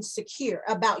insecure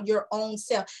about your own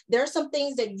self. There are some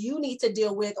things that you need to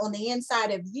deal with on the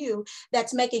inside of you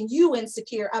that's making you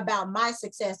insecure about my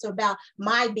success or about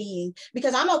my being,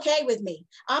 because I'm okay with me.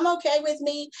 I'm okay with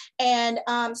me. And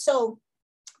so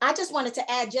I just wanted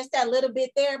to add just that little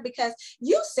bit there, because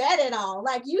you said it all.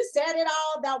 Like, you said it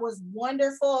all. That was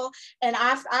wonderful. And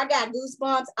I got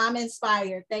goosebumps. I'm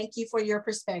inspired. Thank you for your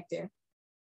perspective.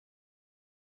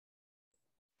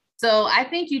 So I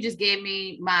think you just gave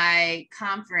me my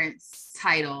conference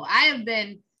title.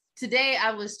 Today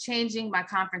I was changing my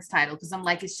conference title because I'm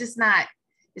like, it's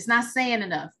not saying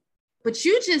enough. But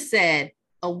you just said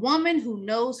a woman who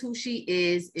knows who she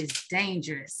is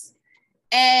dangerous.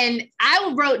 And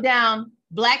I wrote down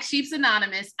Black Sheeps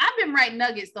Anonymous. I've been writing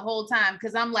nuggets the whole time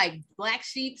because I'm like, Black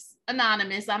Sheeps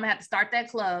Anonymous. I'm gonna have to start that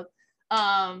club.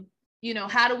 You know,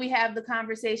 how do we have the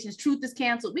conversations? Truth is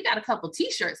canceled. We got a couple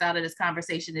t-shirts out of this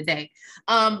conversation today.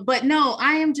 But no,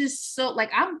 I am just so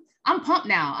like, I'm pumped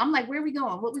now. I'm like, where are we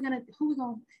going? Who we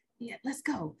gonna, yeah, let's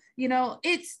go. You know,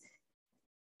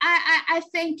 I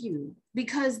thank you,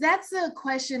 because that's a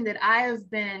question that I have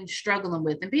been struggling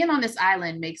with. And being on this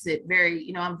island makes it very,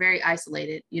 you know, I'm very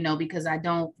isolated, you know, because I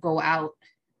don't go out.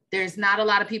 There's not a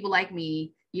lot of people like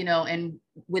me, you know, and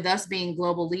with us being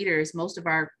global leaders, most of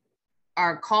our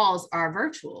calls are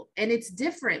virtual. And it's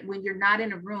different when you're not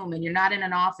in a room and you're not in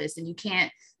an office and you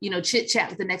can't, you know, chit chat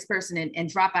with the next person and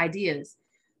drop ideas.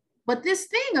 But this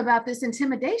thing about this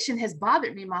intimidation has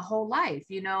bothered me my whole life.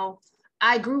 You know,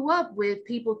 I grew up with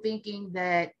people thinking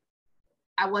that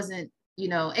I wasn't, you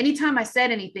know, anytime I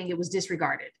said anything, it was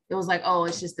disregarded. It was like, oh,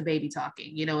 it's just the baby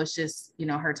talking, you know, it's just, you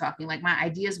know, her talking. Like, my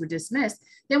ideas were dismissed.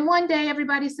 Then one day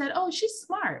everybody said, oh, she's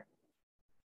smart.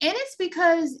 And it's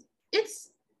because it's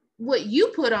what you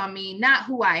put on me, not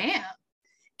who I am.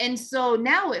 And so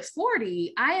now at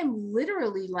 40, I am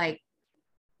literally like,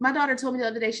 my daughter told me the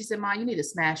other day, she said, Mom, you need a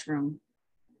smash room.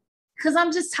 Because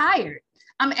I'm just tired.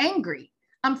 I'm angry.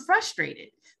 I'm frustrated,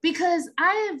 because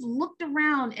I have looked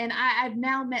around and I've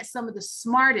now met some of the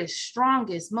smartest,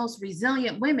 strongest, most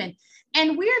resilient women.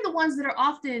 And we're the ones that are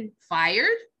often fired,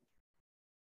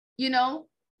 you know,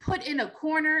 put in a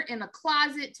corner, in a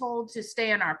closet, told to stay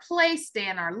in our place, stay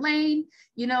in our lane,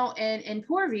 you know. And in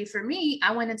Purvi, for me,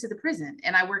 I went into the prison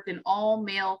and I worked in all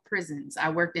male prisons. I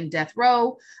worked in death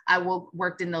row. I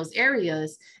worked in those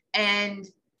areas. And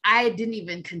I didn't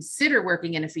even consider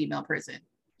working in a female prison.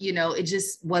 You know, it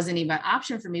just wasn't even an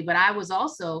option for me. But I was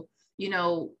also, you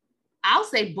know, I'll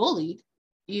say bullied,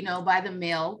 you know, by the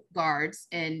male guards,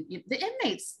 and the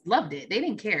inmates loved it. They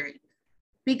didn't care,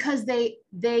 because they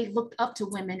looked up to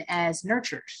women as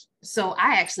nurturers. So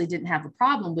I actually didn't have a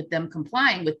problem with them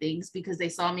complying with things, because they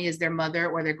saw me as their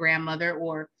mother or their grandmother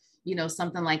or, you know,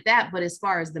 something like that. But as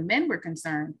far as the men were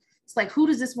concerned, it's like, who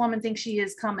does this woman think she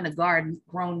is coming to guard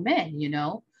grown men, you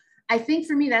know? I think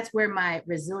for me, that's where my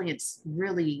resilience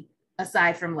really,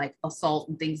 aside from like assault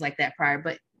and things like that prior,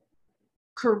 but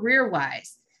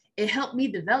career-wise, it helped me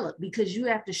develop, because you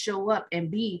have to show up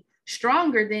and be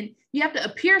stronger than, you have to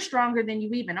appear stronger than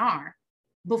you even are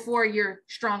before you're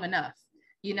strong enough,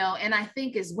 you know? And I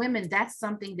think as women, that's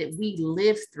something that we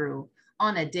live through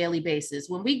on a daily basis.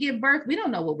 When we give birth, we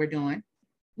don't know what we're doing.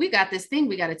 We got this thing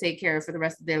we got to take care of for the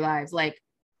rest of their lives. Like,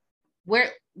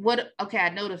 okay, I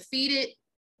know to feed it,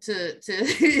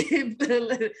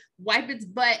 to wipe its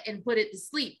butt and put it to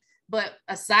sleep. But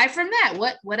aside from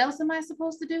that, what else am I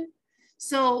supposed to do?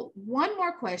 So one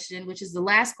more question, which is the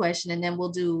last question, and then we'll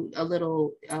do a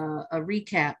little a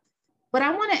recap. But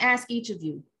I want to ask each of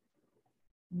you,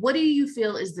 what do you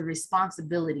feel is the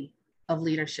responsibility of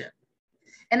leadership?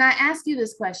 And I ask you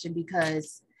this question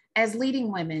because as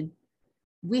leading women,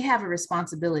 we have a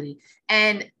responsibility.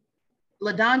 And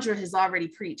LaDondra has already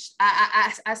preached.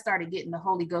 I started getting the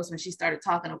Holy Ghost when she started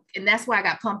talking. And that's why I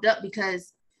got pumped up,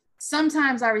 because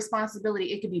sometimes our responsibility,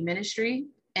 it could be ministry,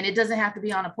 and it doesn't have to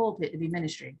be on a pulpit to be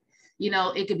ministry. You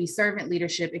know, it could be servant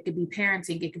leadership. It could be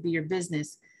parenting. It could be your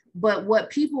business. But what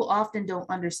people often don't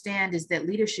understand is that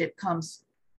leadership comes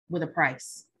with a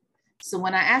price. So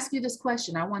when I ask you this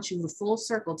question, I want you to full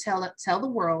circle, tell the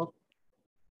world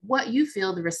what you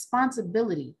feel the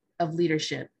responsibility of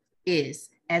leadership is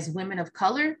as women of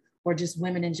color, or just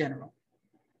women in general.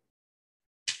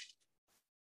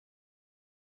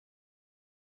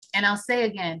 And I'll say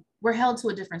again, we're held to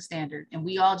a different standard, and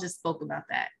we all just spoke about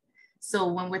that. So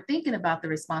when we're thinking about the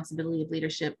responsibility of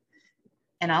leadership,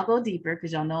 and I'll go deeper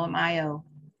because y'all know I'm IO,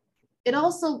 it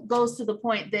also goes to the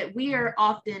point that we are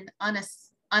often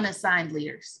unassigned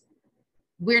leaders.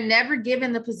 We're never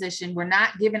given the position. We're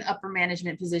not given upper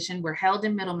management position. We're held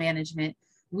in middle management.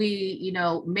 We,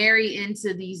 marry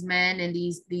into these men and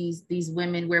these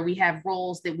women where we have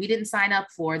roles that we didn't sign up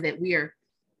for, that we're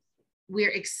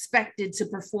expected to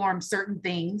perform certain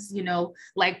things,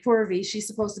 like Purvi, she's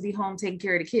supposed to be home taking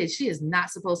care of the kids. She is not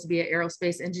supposed to be an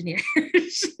aerospace engineer.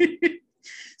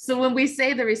 So when we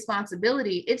say the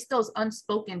responsibility, it's those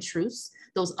unspoken truths,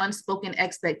 those unspoken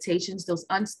expectations, those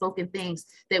unspoken things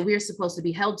that we're supposed to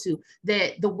be held to,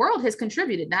 that the world has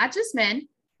contributed, not just men,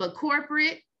 but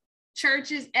corporate,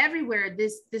 churches, everywhere,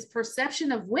 this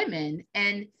perception of women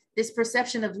and this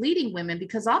perception of leading women,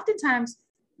 because oftentimes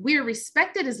we are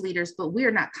respected as leaders, but we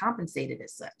are not compensated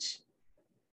as such.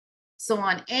 So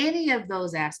on any of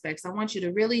those aspects, I want you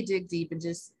to really dig deep and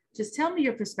just tell me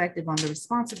your perspective on the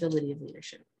responsibility of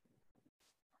leadership.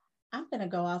 I'm going to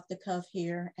go off the cuff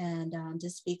here and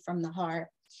just speak from the heart.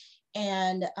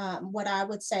 And what I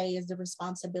would say is the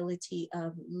responsibility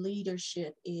of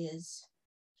leadership is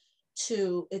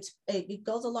it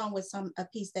goes along with a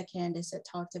piece that Candace had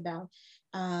talked about.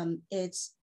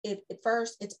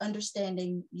 First, it's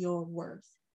understanding your worth,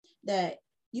 that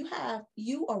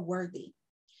you are worthy.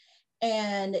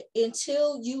 And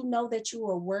until you know that you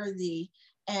are worthy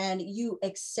and you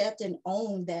accept and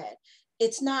own that,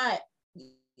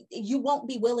 you won't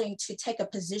be willing to take a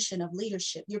position of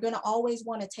leadership. You're going to always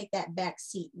want to take that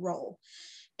backseat role.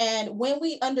 And when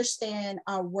we understand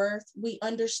our worth, we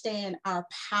understand our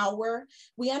power,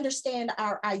 we understand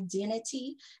our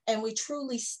identity, and we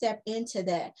truly step into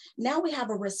that. Now we have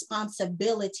a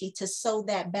responsibility to sow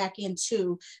that back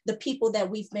into the people that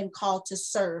we've been called to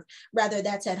serve, whether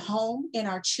that's at home, in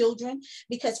our children,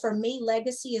 because for me,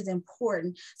 legacy is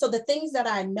important. So the things that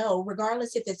I know,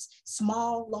 regardless if it's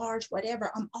small, large,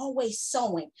 whatever, I'm always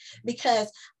sowing,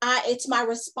 because it's my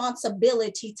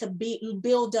responsibility to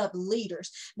build up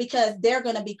leaders, because they're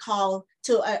going to be called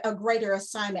to a greater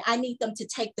assignment. I need them to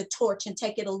take the torch and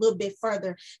take it a little bit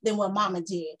further than what mama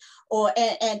did.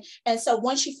 And so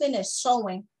once you finish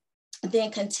sowing,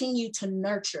 then continue to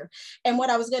nurture. And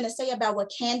what I was going to say about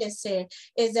what Candace said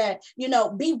is that,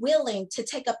 be willing to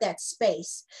take up that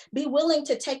space. Be willing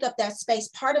to take up that space.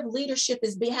 Part of leadership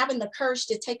is having the courage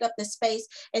to take up the space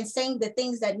and saying the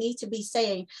things that need to be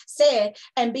said,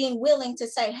 and being willing to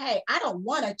say, hey, I don't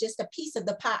want just a piece of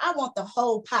the pie. I want the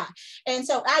whole pie. And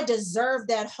so I deserve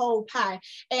that whole pie.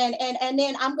 And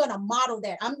then I'm going to model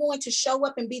that. I'm going to show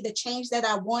up and be the change that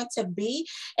I want to be.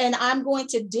 And I'm going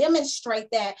to demonstrate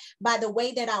that by the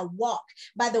way that I walk,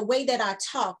 by the way that I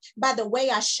talk, by the way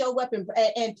I show up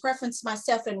and preference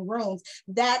myself in rooms.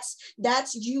 That's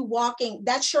you walking.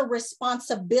 That's your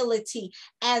responsibility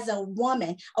as a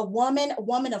woman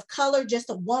of color, just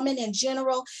a woman in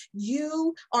general.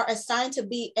 You are assigned to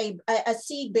be a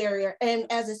seed bearer.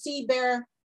 And as a seed bearer,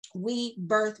 we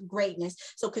birth greatness.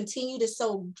 So continue to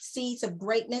sow seeds of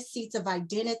greatness, seeds of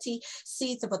identity,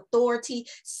 seeds of authority,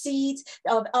 seeds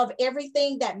of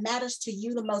everything that matters to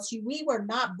you the most. We were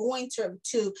not born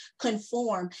to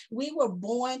conform. We were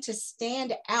born to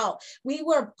stand out. We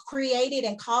were created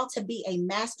and called to be a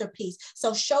masterpiece.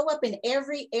 So show up in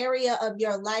every area of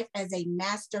your life as a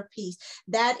masterpiece.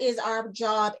 That is our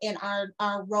job and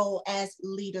our role as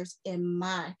leaders, in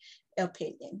my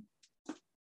opinion.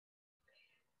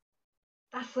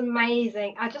 That's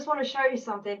amazing. I just want to show you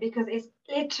something, because it's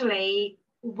literally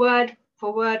word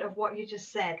for word of what you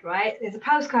just said, right? There's a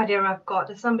postcard here I've got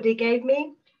that somebody gave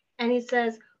me, and it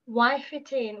says, why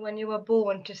fit in when you were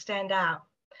born to stand out?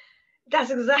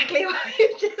 That's exactly what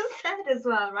you just said as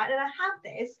well, right? And I have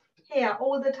this here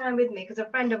all the time with me because a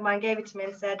friend of mine gave it to me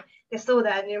and said they saw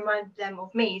that and it reminded them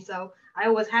of me. So I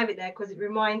always have it there because it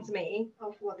reminds me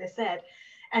of what they said.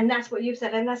 And that's what you've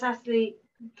said. And that's actually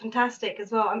fantastic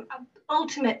as well.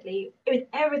 Ultimately, with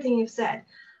everything you've said,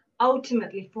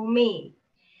 ultimately for me,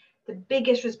 the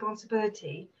biggest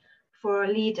responsibility for a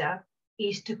leader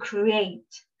is to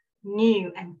create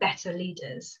new and better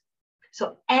leaders.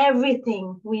 So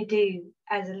everything we do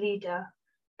as a leader,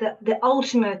 the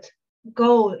ultimate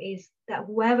goal is that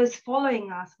whoever's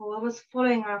following us, whoever's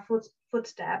following our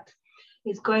footsteps,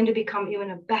 is going to become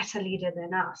even a better leader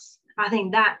than us. I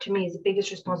think that to me is the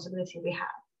biggest responsibility we have.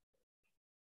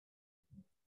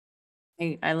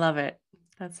 I love it.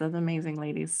 That's amazing,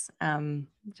 ladies.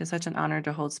 Just such an honor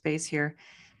to hold space here.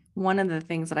 One of the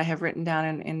things that I have written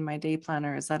down in my day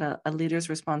planner is that a leader's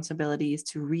responsibility is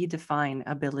to redefine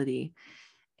ability.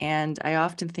 And I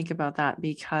often think about that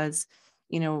because,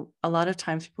 a lot of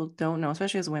times people don't know,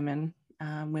 especially as women,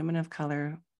 women of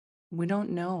color, we don't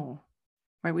know,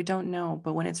 right? We don't know.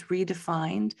 But when it's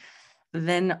redefined,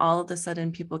 then all of a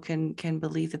sudden people can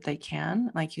believe that they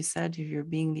can. Like you said, if you're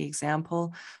being the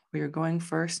example, or you're going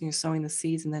first and you're sowing the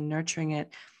seeds and then nurturing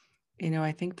it.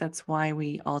 I think that's why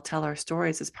we all tell our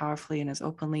stories as powerfully and as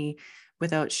openly,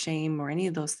 without shame or any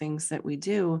of those things that we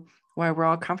do, why we're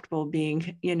all comfortable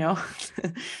being,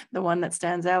 the one that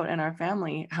stands out in our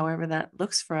family, however that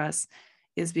looks for us,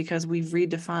 is because we've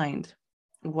redefined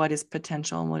what is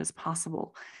potential and what is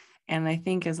possible. And I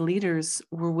think as leaders,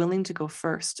 we're willing to go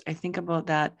first. I think about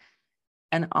that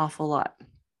an awful lot,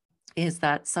 is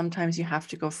that sometimes you have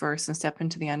to go first and step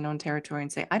into the unknown territory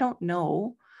and say, I don't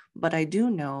know, but I do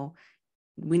know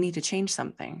we need to change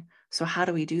something. So how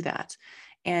do we do that?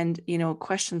 And,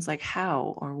 questions like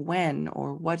how or when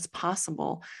or what's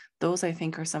possible, those I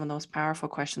think are some of those powerful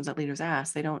questions that leaders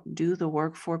ask. They don't do the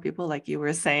work for people, like you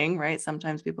were saying, right?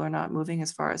 Sometimes people are not moving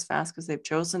as far as fast because they've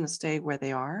chosen to stay where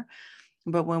they are.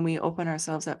 But when we open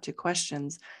ourselves up to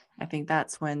questions, I think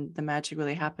that's when the magic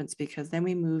really happens, because then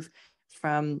we move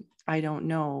from I don't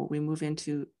know, we move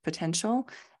into potential,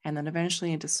 and then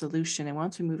eventually into solution. And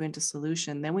once we move into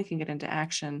solution, then we can get into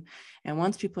action. And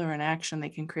once people are in action, they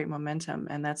can create momentum.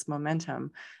 And that's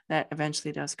momentum that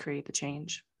eventually does create the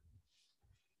change.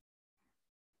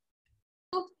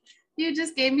 You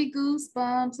just gave me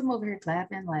goosebumps. I'm over here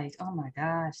clapping like, oh my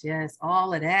gosh, yes,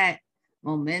 all of that.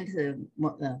 Momentum,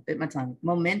 bit my tongue,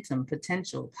 momentum,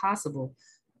 potential, possible.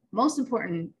 Most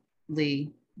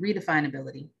importantly,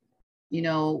 redefinability.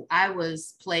 I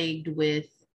was plagued with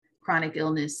chronic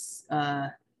illness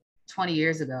 20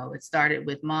 years ago. It started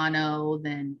with mono,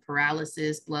 then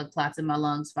paralysis, blood clots in my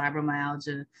lungs,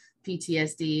 fibromyalgia,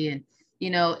 PTSD. And,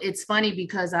 it's funny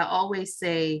because I always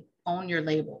say, own your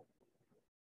label.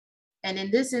 And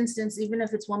in this instance, even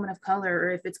if it's woman of color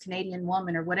or if it's Canadian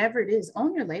woman or whatever it is,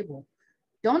 own your label.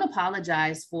 Don't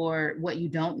apologize for what you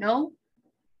don't know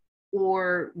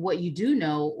or what you do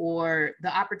know or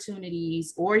the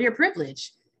opportunities or your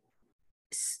privilege.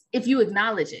 If you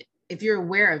acknowledge it, if you're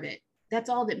aware of it, that's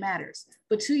all that matters.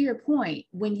 But to your point,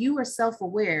 when you are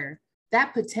self-aware,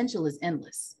 that potential is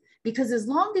endless. Because as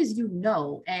long as you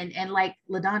know, and like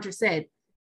LaDondra said,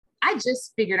 I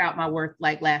just figured out my worth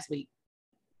like last week.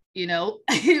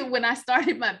 When I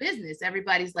started my business,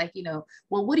 everybody's like,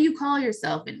 well, what do you call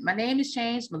yourself? And my name has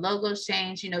changed, my logo's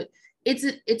changed.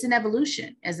 It's an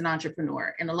evolution as an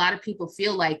entrepreneur. And a lot of people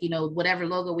feel like, whatever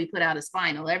logo we put out is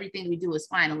final, everything we do is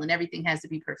final, and everything has to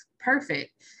be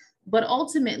perfect. But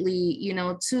ultimately,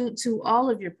 to all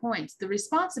of your points, the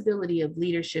responsibility of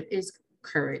leadership is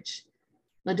courage.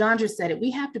 LaDondra said it,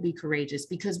 we have to be courageous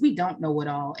because we don't know it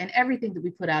all. And everything that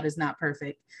we put out is not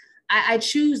perfect. I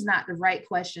choose not to write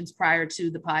questions prior to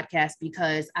the podcast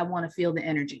because I want to feel the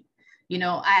energy.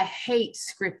 I hate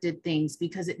scripted things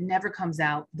because it never comes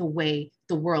out the way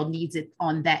the world needs it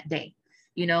on that day,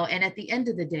 and at the end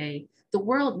of the day, the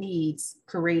world needs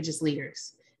courageous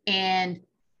leaders. And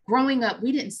growing up,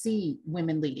 we didn't see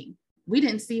women leading. We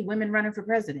didn't see women running for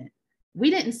president. We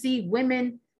didn't see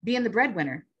women being the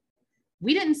breadwinner.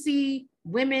 We didn't see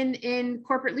women in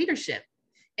corporate leadership.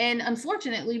 And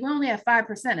unfortunately, we only have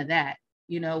 5% of that.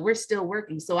 We're still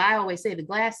working. So I always say the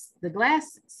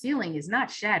glass ceiling is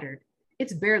not shattered.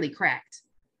 It's barely cracked.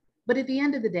 But at the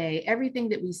end of the day, everything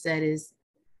that we said is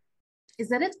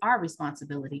that it's our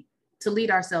responsibility to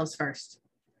lead ourselves first.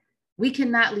 We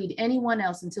cannot lead anyone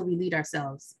else until we lead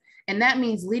ourselves. And that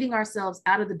means leading ourselves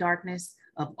out of the darkness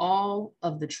of all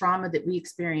of the trauma that we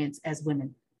experience as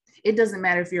women. It doesn't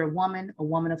matter if you're a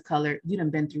woman of color, you done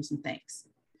been through some things.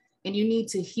 And you need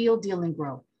to heal, deal, and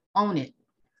grow. Own it.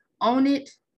 Own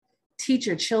it. Teach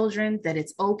your children that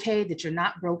it's okay, that you're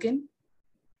not broken,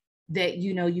 that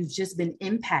you've just been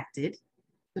impacted,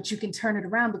 but you can turn it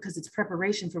around because it's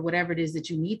preparation for whatever it is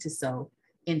that you need to sow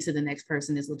into the next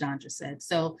person, as LaDondra said.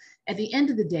 So at the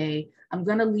end of the day, I'm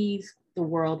going to leave the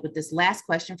world with this last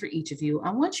question for each of you.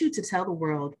 I want you to tell the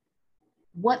world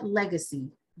what legacy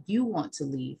you want to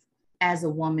leave as a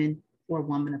woman or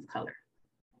woman of color.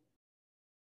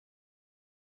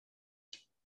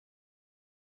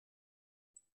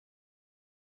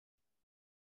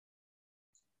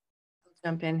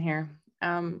 Jump in here.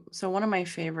 So one of my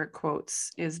favorite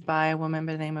quotes is by a woman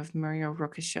by the name of Maria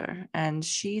Rokesher. And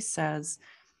she asked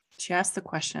the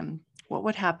question, what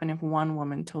would happen if one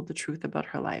woman told the truth about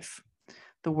her life?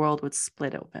 The world would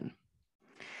split open.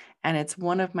 And it's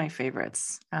one of my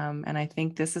favorites. And I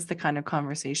think this is the kind of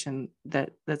conversation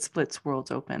that splits worlds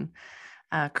open,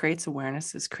 creates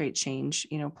awarenesses, create change,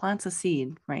 plants a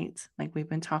seed, right? Like we've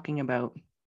been talking about,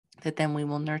 that then we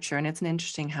will nurture. And it's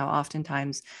interesting how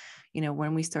oftentimes,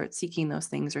 when we start seeking those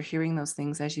things or hearing those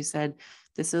things, as you said,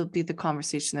 this will be the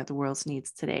conversation that the world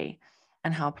needs today.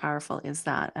 And how powerful is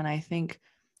that? And I think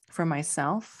for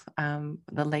myself,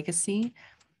 the legacy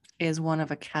is one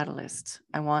of a catalyst.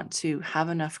 I want to have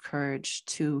enough courage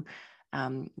to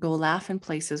go laugh in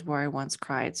places where I once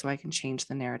cried so I can change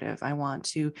the narrative. I want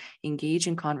to engage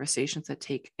in conversations that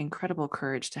take incredible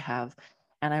courage to have.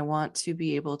 And I want to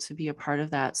be able to be a part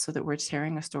of that so that we're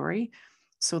sharing a story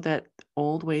so that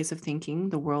old ways of thinking,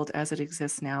 the world as it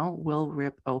exists now, will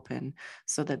rip open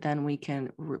so that then we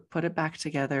can put it back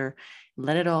together,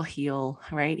 let it all heal,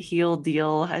 right? Heal,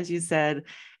 deal, as you said,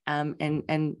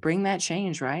 and bring that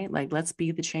change, right? Like, let's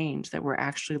be the change that we're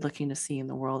actually looking to see in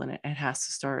the world. And it has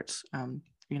to start,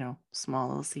 small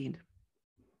little seed.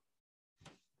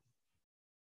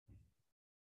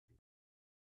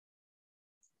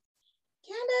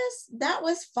 Candace, that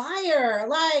was fire.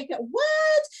 Like,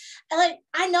 what? Like,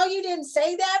 I know you didn't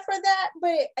say that for that,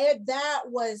 but that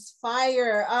was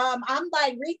fire. I'm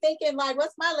like rethinking, like,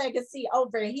 what's my legacy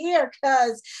over here?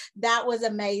 Because that was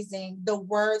amazing. The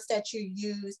words that you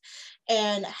used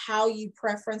and how you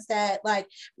preference that, like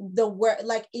the word,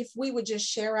 like if we would just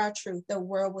share our truth, the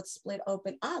world would split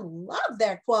open. I love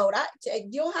that quote.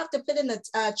 You'll have to put in the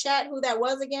chat who that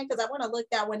was again, because I want to look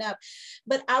that one up.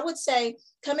 But I would say,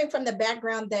 coming from the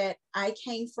background that I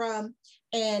came from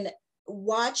and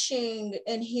watching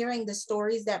and hearing the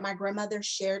stories that my grandmother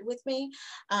shared with me,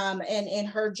 and in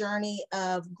her journey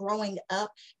of growing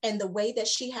up and the way that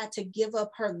she had to give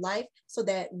up her life so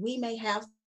that we may have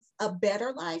a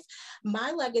better life,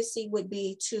 my legacy would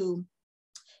be to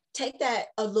take that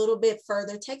a little bit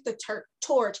further, take the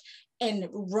torch and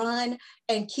run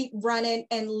and keep running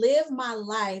and live my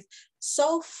life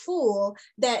so full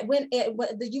that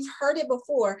you've heard it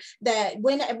before, that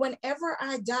whenever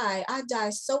I die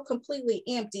so completely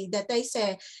empty that they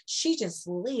said, she just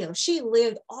lived. She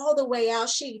lived all the way out.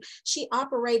 She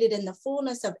operated in the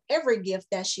fullness of every gift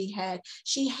that she had.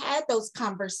 She had those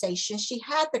conversations. She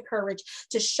had the courage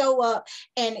to show up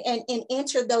and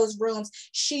enter those rooms.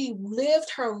 She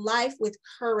lived her life with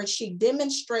courage. She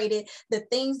demonstrated the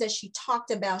things that she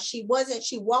talked about. She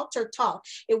walked her talk.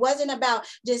 It wasn't about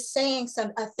just saying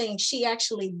a thing. She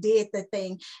actually did the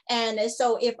thing. And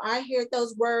so if I hear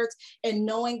those words and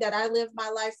knowing that I lived my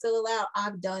life full out,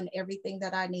 I've done everything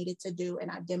that I needed to do. And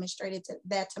I demonstrated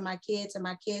that to my kids, and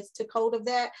my kids took hold of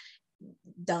that.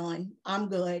 Done. I'm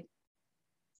good.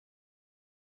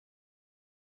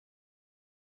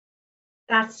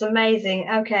 That's amazing.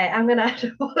 Okay, I'm gonna have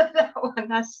to follow that one.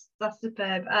 That's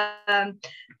superb.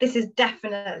 This is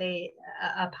definitely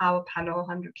a power panel,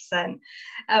 100%.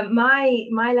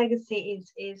 My legacy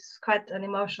is quite an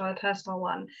emotional, personal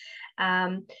one,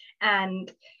 and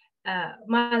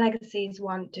my legacy is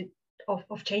one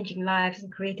of changing lives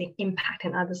and creating impact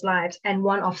in others' lives, and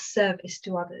one of service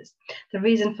to others. The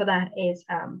reason for that is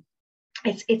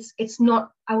it's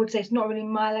not, I would say it's not really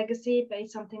my legacy, but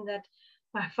it's something that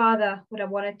my father would have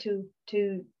wanted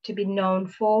to be known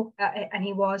for, and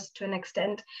he was, to an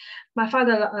extent. My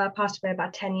father passed away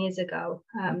about 10 years ago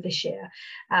this year,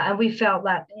 and we felt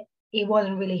that it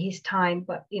wasn't really his time,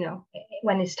 but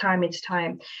when it's time, it's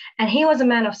time. And he was a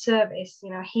man of service.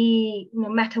 He, no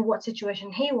matter what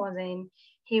situation he was in,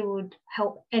 he would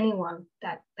help anyone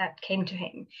that came to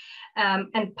him.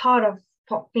 And part of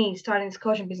me starting this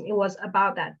coaching business, it was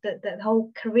about that. The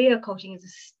whole career coaching is a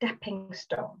stepping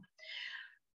stone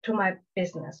to my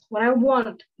business. What I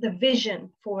want, the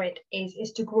vision for it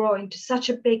is to grow into such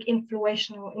a big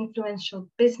influential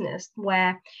business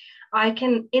where I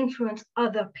can influence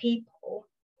other people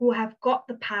who have got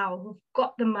the power, who've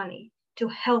got the money to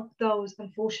help those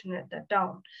unfortunate that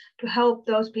don't, to help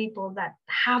those people that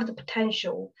have the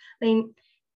potential. I mean,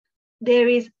 there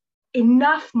is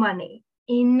enough money,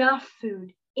 enough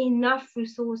food, enough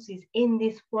resources in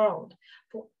this world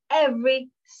for every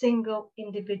single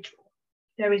individual.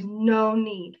 There is no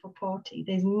need for poverty.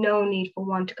 There's no need for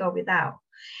one to go without.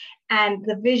 And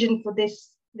the vision for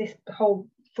this whole,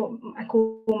 I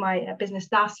call my business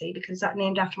Darcy because that's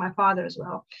named after my father as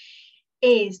well,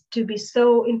 is to be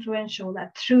so influential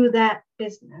that through that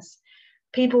business,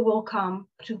 people will come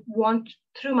to want,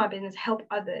 through my business, help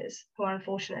others who are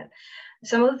unfortunate.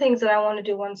 Some of the things that I want to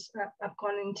do once I've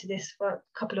gone into this for a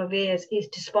couple of years is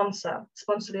to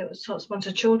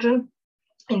sponsor children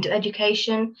into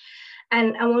education.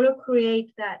 And I want to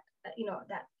create that,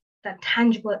 that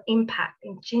tangible impact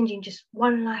in changing just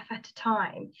one life at a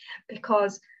time,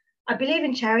 because I believe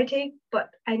in charity, but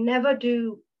I never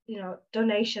do,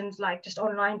 donations, like just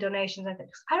online donations.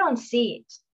 I don't see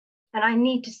it, and I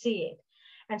need to see it.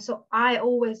 And so I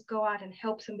always go out and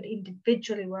help somebody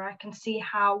individually where I can see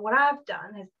how what I've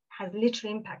done has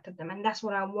literally impacted them. And that's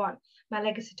what I want my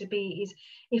legacy to be, is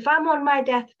if I'm on my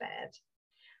deathbed,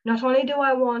 Not only do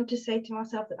I want to say to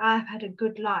myself that I have had a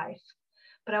good life,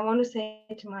 but I want to say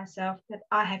to myself that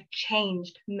I have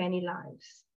changed many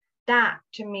lives. That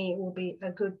to me will be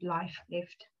a good life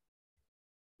lived.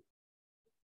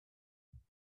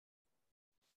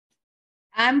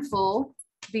 I'm full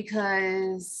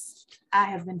because I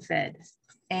have been fed.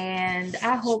 And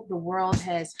I hope the world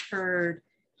has heard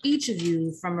each of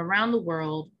you from around the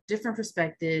world, different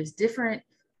perspectives, different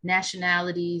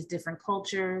nationalities, different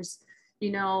cultures.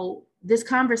 You know, this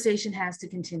conversation has to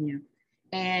continue.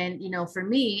 And, you know, for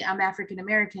me, I'm African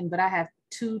American, but I have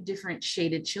two different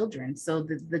shaded children. So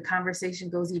the conversation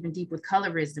goes even deep with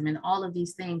colorism and all of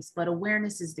these things, but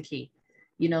awareness is the key.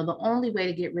 You know, the only way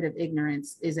to get rid of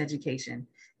ignorance is education.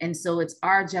 And so it's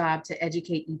our job to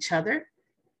educate each other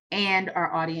and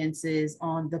our audiences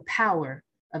on the power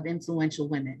of influential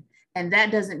women. And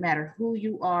that doesn't matter who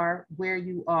you are, where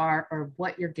you are, or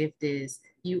what your gift is.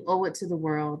 You owe it to the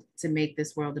world to make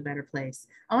this world a better place.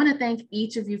 I want to thank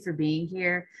each of you for being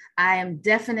here. I am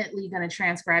definitely going to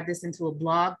transcribe this into a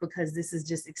blog because this is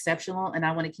just exceptional and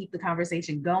I want to keep the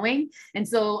conversation going. And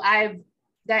so I've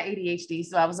got ADHD,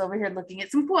 so I was over here looking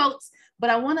at some quotes, but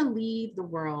I want to leave the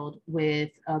world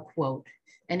with a quote.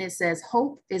 And it says,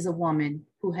 "Hope is a woman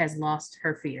who has lost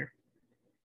her fear."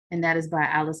 And that is by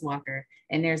Alice Walker.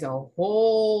 And there's a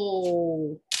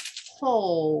whole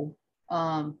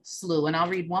slew. And I'll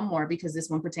read one more because this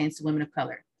one pertains to women of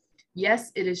color.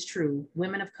 "Yes, it is true.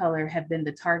 Women of color have been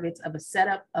the targets of a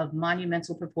setup of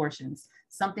monumental proportions,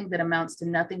 something that amounts to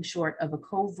nothing short of a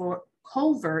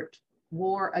covert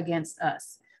war against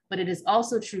us. But it is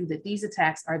also true that these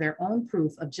attacks are their own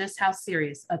proof of just how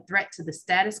serious a threat to the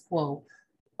status quo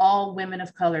all women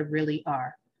of color really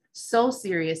are. So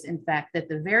serious, in fact, that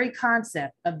the very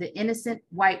concept of the innocent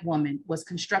white woman was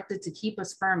constructed to keep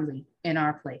us firmly in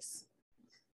our place."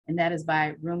 And that is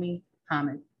by Rumi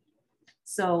Hamid.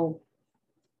 So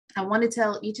I want to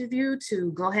tell each of you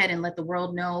to go ahead and let the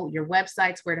world know your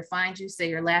websites, where to find you, say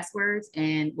your last words,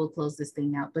 and we'll close this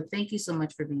thing out. But thank you so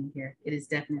much for being here. It is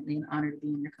definitely an honor to be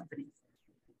in your company.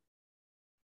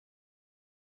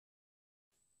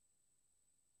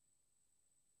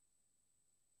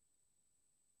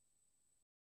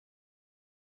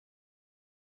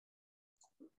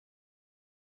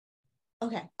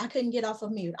 Okay, I couldn't get off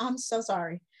of mute. I'm so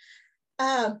sorry.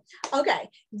 Okay,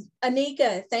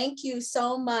 Anika, thank you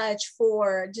so much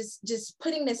for just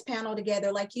putting this panel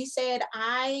together. Like you said,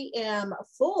 I am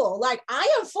full. Like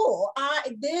I am full.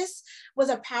 This was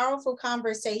a powerful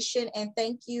conversation, and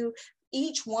thank you,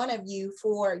 each one of you,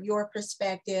 for your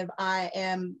perspective. I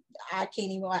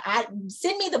can't even.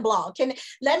 Send me the blog.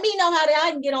 Let me know how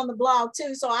I can get on the blog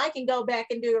too, so I can go back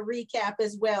and do a recap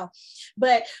as well.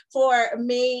 But for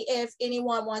me, if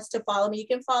anyone wants to follow me, you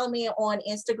can follow me on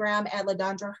Instagram at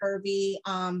LaDondra Hervey.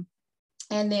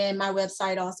 And then my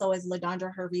website also is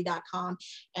laDondraHervey.com.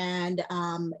 And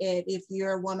if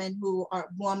you're a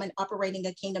woman operating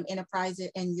a kingdom enterprise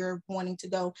and you're wanting to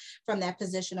go from that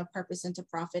position of purpose into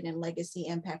profit and legacy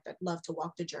impact, I'd love to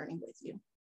walk the journey with you.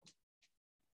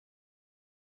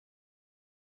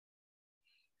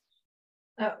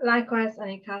 Likewise,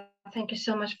 Anika, thank you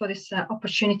so much for this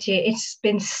opportunity. It's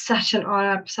been such an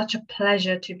honor, such a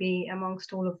pleasure to be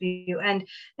amongst all of you. And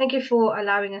thank you for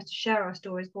allowing us to share our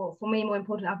stories. But for me, more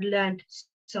important, I've learned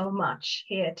so much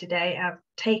here today. I've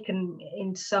taken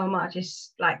in so much.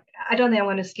 It's like, I don't think I'm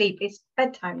going to sleep. It's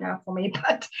bedtime now for me,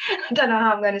 but I don't know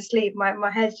how I'm going to sleep. My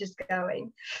head's just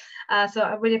going. So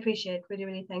I really appreciate,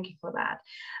 really thank you for that.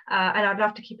 And I'd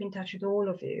love to keep in touch with all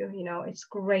of you. You know, it's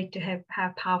great to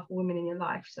have powerful women in your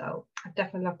life. So I'd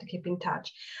definitely love to keep in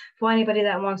touch. For anybody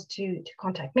that wants to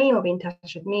contact me or be in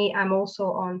touch with me, I'm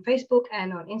also on Facebook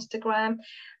and on Instagram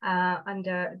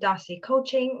under Darcy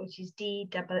Coaching, which is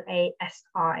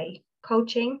DAASI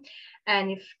Coaching.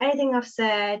 And if anything I've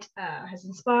said has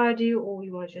inspired you, or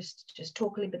you want to just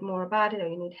talk a little bit more about it, or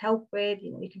you need help with,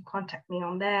 you can contact me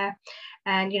on there.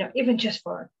 And even just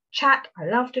for a chat, I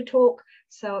love to talk.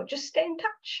 So just stay in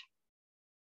touch.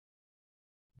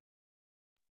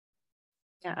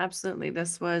 Yeah, absolutely.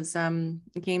 This was a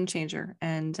game changer,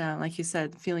 and like you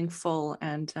said, feeling full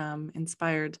and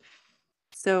inspired.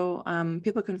 So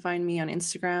people can find me on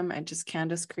Instagram at just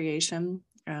Candice Creation.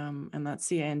 And that's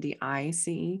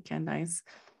CANDICE, Candice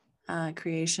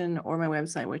Creation, or my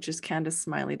website, which is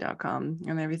CandiceSmiley.com,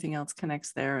 and everything else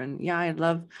connects there. And yeah, I'd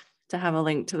love to have a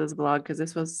link to this blog because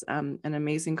this was an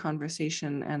amazing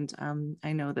conversation. And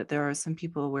I know that there are some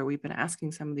people where we've been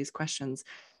asking some of these questions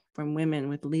from women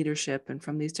with leadership and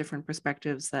from these different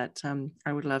perspectives that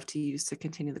I would love to use to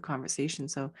continue the conversation.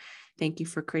 So thank you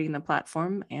for creating the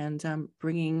platform and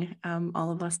bringing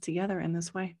all of us together in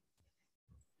this way.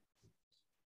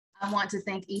 I want to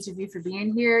thank each of you for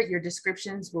being here. Your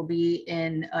descriptions will be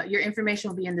in, your information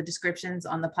will be in the descriptions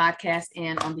on the podcast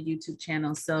and on the YouTube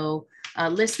channel. So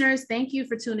listeners, thank you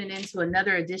for tuning in to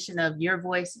another edition of Your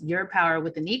Voice, Your Power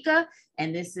with Anika.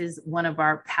 And this is one of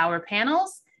our power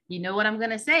panels. You know what I'm going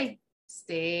to say.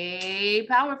 Stay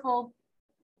powerful.